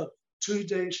 oh God, 2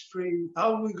 days free.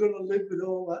 How are we going to live with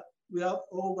all that, without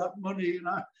all that money? And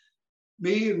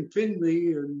me and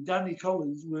Findlay and Danny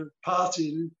Collins were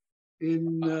partying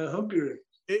in Hungary.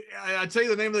 I tell you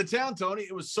the name of the town, Tony.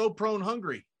 It was Sopron,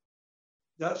 Hungary.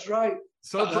 That's right.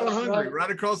 Sopron, Hungary,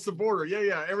 right across the border.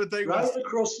 Yeah. Everything right was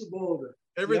across the border.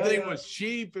 Everything was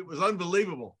cheap. It was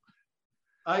unbelievable.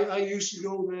 I used to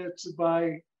go there to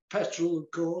buy petrol, of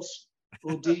course,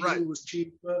 or diesel right. was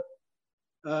cheaper.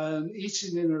 And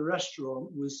eating in a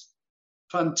restaurant was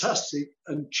fantastic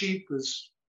and cheap as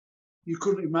you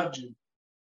couldn't imagine.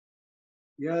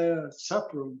 Yeah,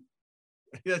 Sopron.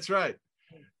 That's right.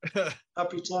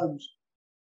 Happy times.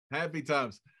 Happy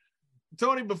times.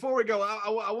 Tony, before we go,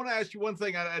 I want to ask you one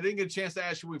thing. I didn't get a chance to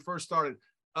ask you when we first started.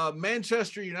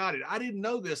 Manchester United. I didn't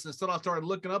know this until I started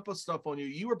looking up stuff on you.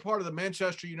 You were part of the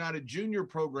Manchester United junior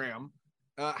program.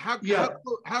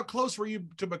 How close were you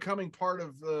to becoming part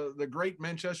of the great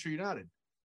Manchester United?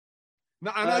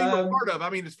 Now, I know you were part of. I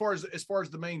mean, as far as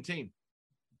the main team.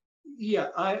 Yeah,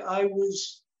 I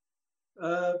was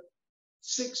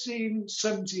 16,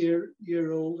 17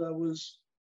 year old. I was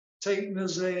taken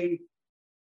as a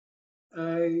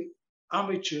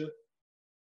amateur.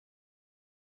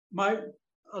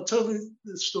 I'll tell you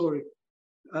the story.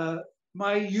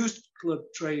 My youth club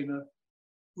trainer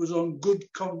was on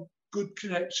good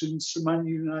connections to Man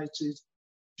United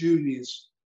juniors.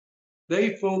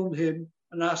 They phoned him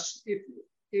and asked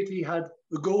if he had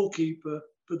a goalkeeper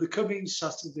for the coming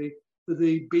Saturday for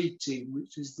the B team,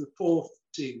 which is the 4th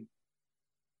team.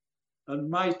 And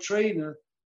my trainer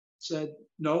said,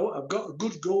 no, I've got a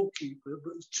good goalkeeper,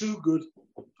 but it's too good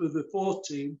for the 4th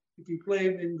team. If you play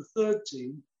him in the 3rd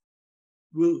team,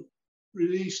 we'll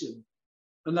release him.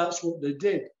 And that's what they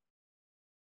did.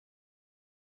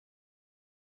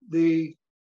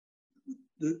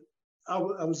 I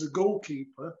was a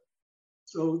goalkeeper,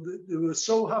 so they were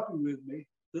so happy with me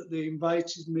that they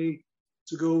invited me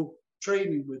to go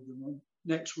training with them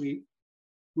next week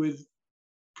with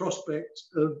prospect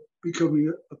of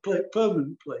becoming a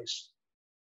permanent place.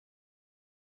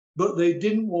 But they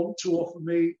didn't want to offer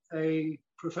me a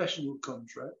professional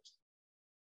contract.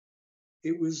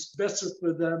 It was better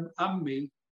for them and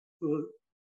me for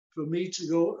me to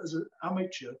go as an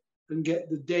amateur and get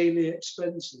the daily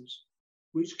expenses,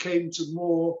 which came to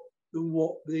more than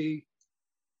what the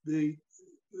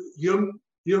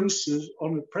youngsters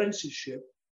on apprenticeship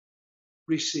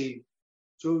receive.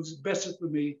 So it's better for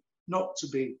me not to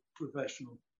be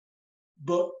professional.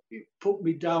 But it put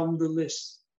me down the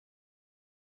list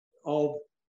of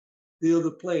the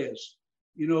other players.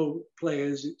 You know,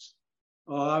 players, it's,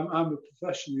 oh, I'm a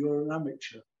professional, you're an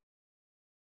amateur.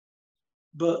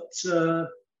 But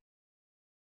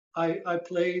I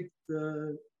played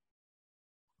the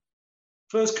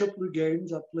first couple of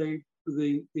games, I played for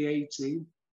the A team.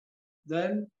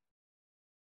 Then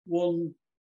one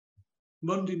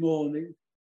Monday morning,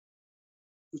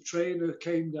 the trainer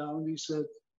came down, he said,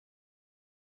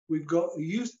 we've got a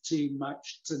youth team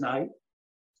match tonight.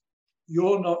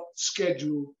 You're not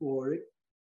scheduled for it.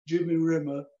 Jimmy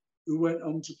Rimmer, who went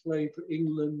on to play for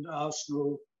England,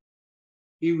 Arsenal,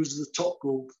 he was the top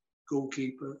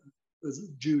goalkeeper as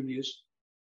juniors.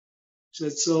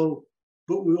 Said, so,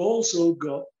 but we also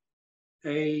got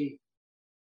a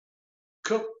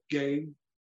cup game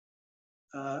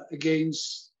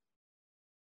against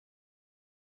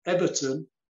Everton,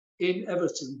 in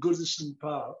Everton, Goodison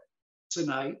Park,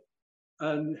 tonight.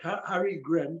 And Harry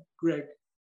Gregg,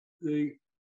 the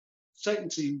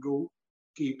second team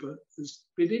goalkeeper, has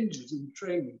been injured in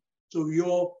training. So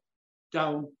you're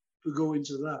down to go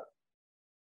into that.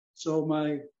 So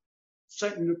my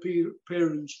second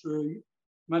appearance for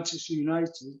Manchester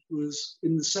United was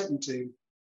in the second team.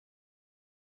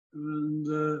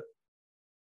 And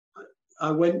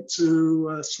I went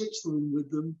to Switzerland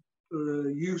with them for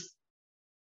a youth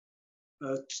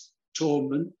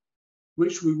tournament,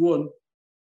 which we won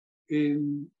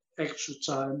in extra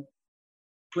time.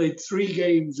 Played 3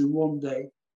 games in one day,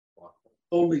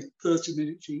 only 30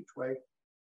 minutes each way.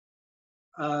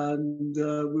 And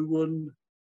we won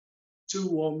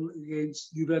 2-1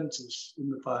 against Juventus in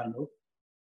the final.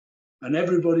 And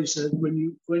everybody said, when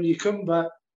you come back,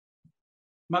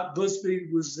 Matt Busby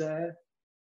was there.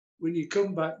 When you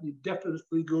come back, you're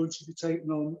definitely going to be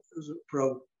taken on as a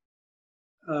pro.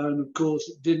 And of course,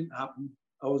 it didn't happen.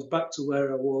 I was back to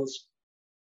where I was,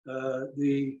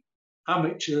 the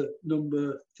amateur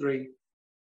number 3,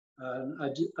 and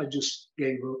I just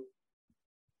gave up.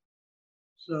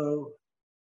 So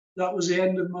that was the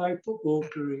end of my football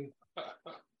career.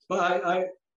 But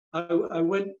I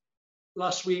went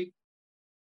last week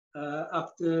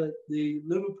after the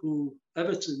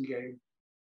Liverpool-Everton game.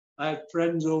 I had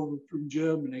friends over from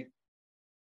Germany.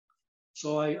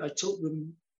 So I took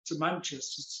them to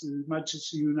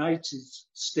Manchester United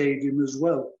Stadium as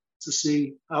well, to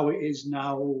see how it is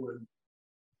now.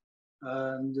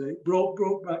 And it brought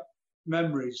back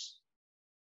memories.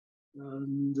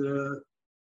 And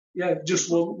yeah, it just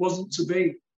wasn't to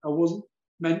be. I wasn't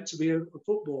meant to be a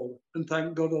footballer, and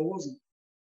thank God I wasn't.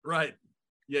 Right.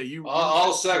 Yeah,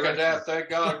 I'll second that. Thank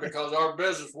God, because our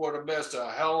business would have missed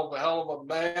a hell of a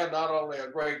man. Not only a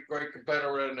great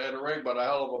competitor in the ring, but a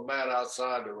hell of a man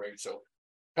outside the ring. So,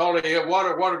 Tony,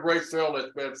 what a great thrill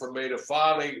it's been for me to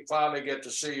finally get to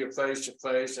see you face to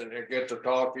face and get to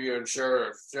talk to you and share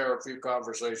a few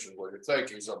conversations with you.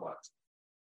 Thank you so much.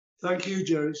 Thank you,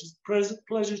 Jerry. It's a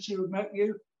pleasure to have met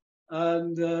you.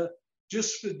 And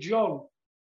just for John,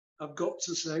 I've got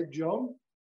to say, John,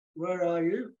 where are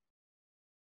you?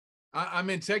 I'm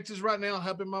in Texas right now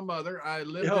helping my mother. I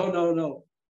live. No.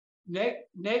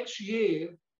 Next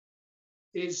year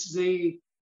is the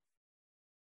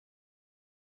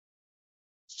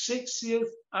 60th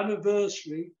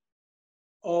anniversary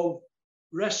of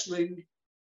wrestling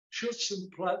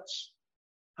Schützenplatz,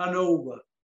 Hanover.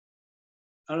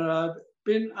 And I've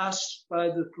been asked by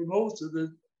the promoter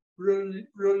that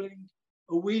running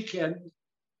a weekend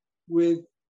with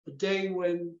a day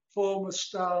when former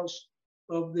stars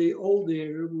of the old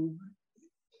era will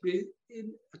be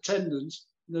in attendance.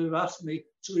 They've asked me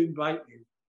to invite you.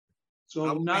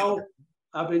 So now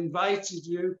I've invited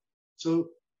you. So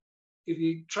if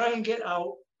you try and get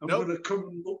out, I'm going to come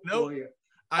and look for you.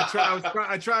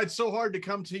 I tried so hard to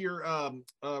come to your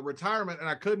retirement, and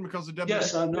I couldn't because of WWE.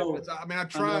 Yes, I know. I mean, I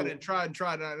tried and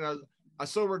tried. And I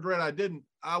so regret I didn't.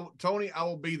 Tony, I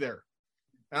will be there.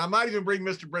 And I might even bring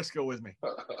Mr. Briscoe with me.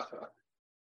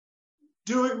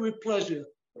 Do it with pleasure.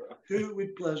 Do it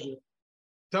with pleasure.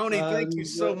 Tony, thank you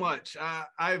so much.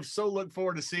 I've so looked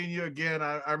forward to seeing you again.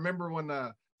 I remember when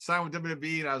I signed with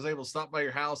WWE and I was able to stop by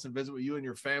your house and visit with you and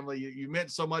your family. You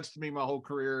meant so much to me my whole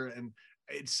career. And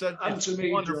it's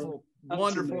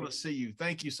wonderful to see you.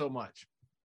 Thank you so much.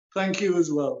 Thank you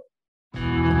as well.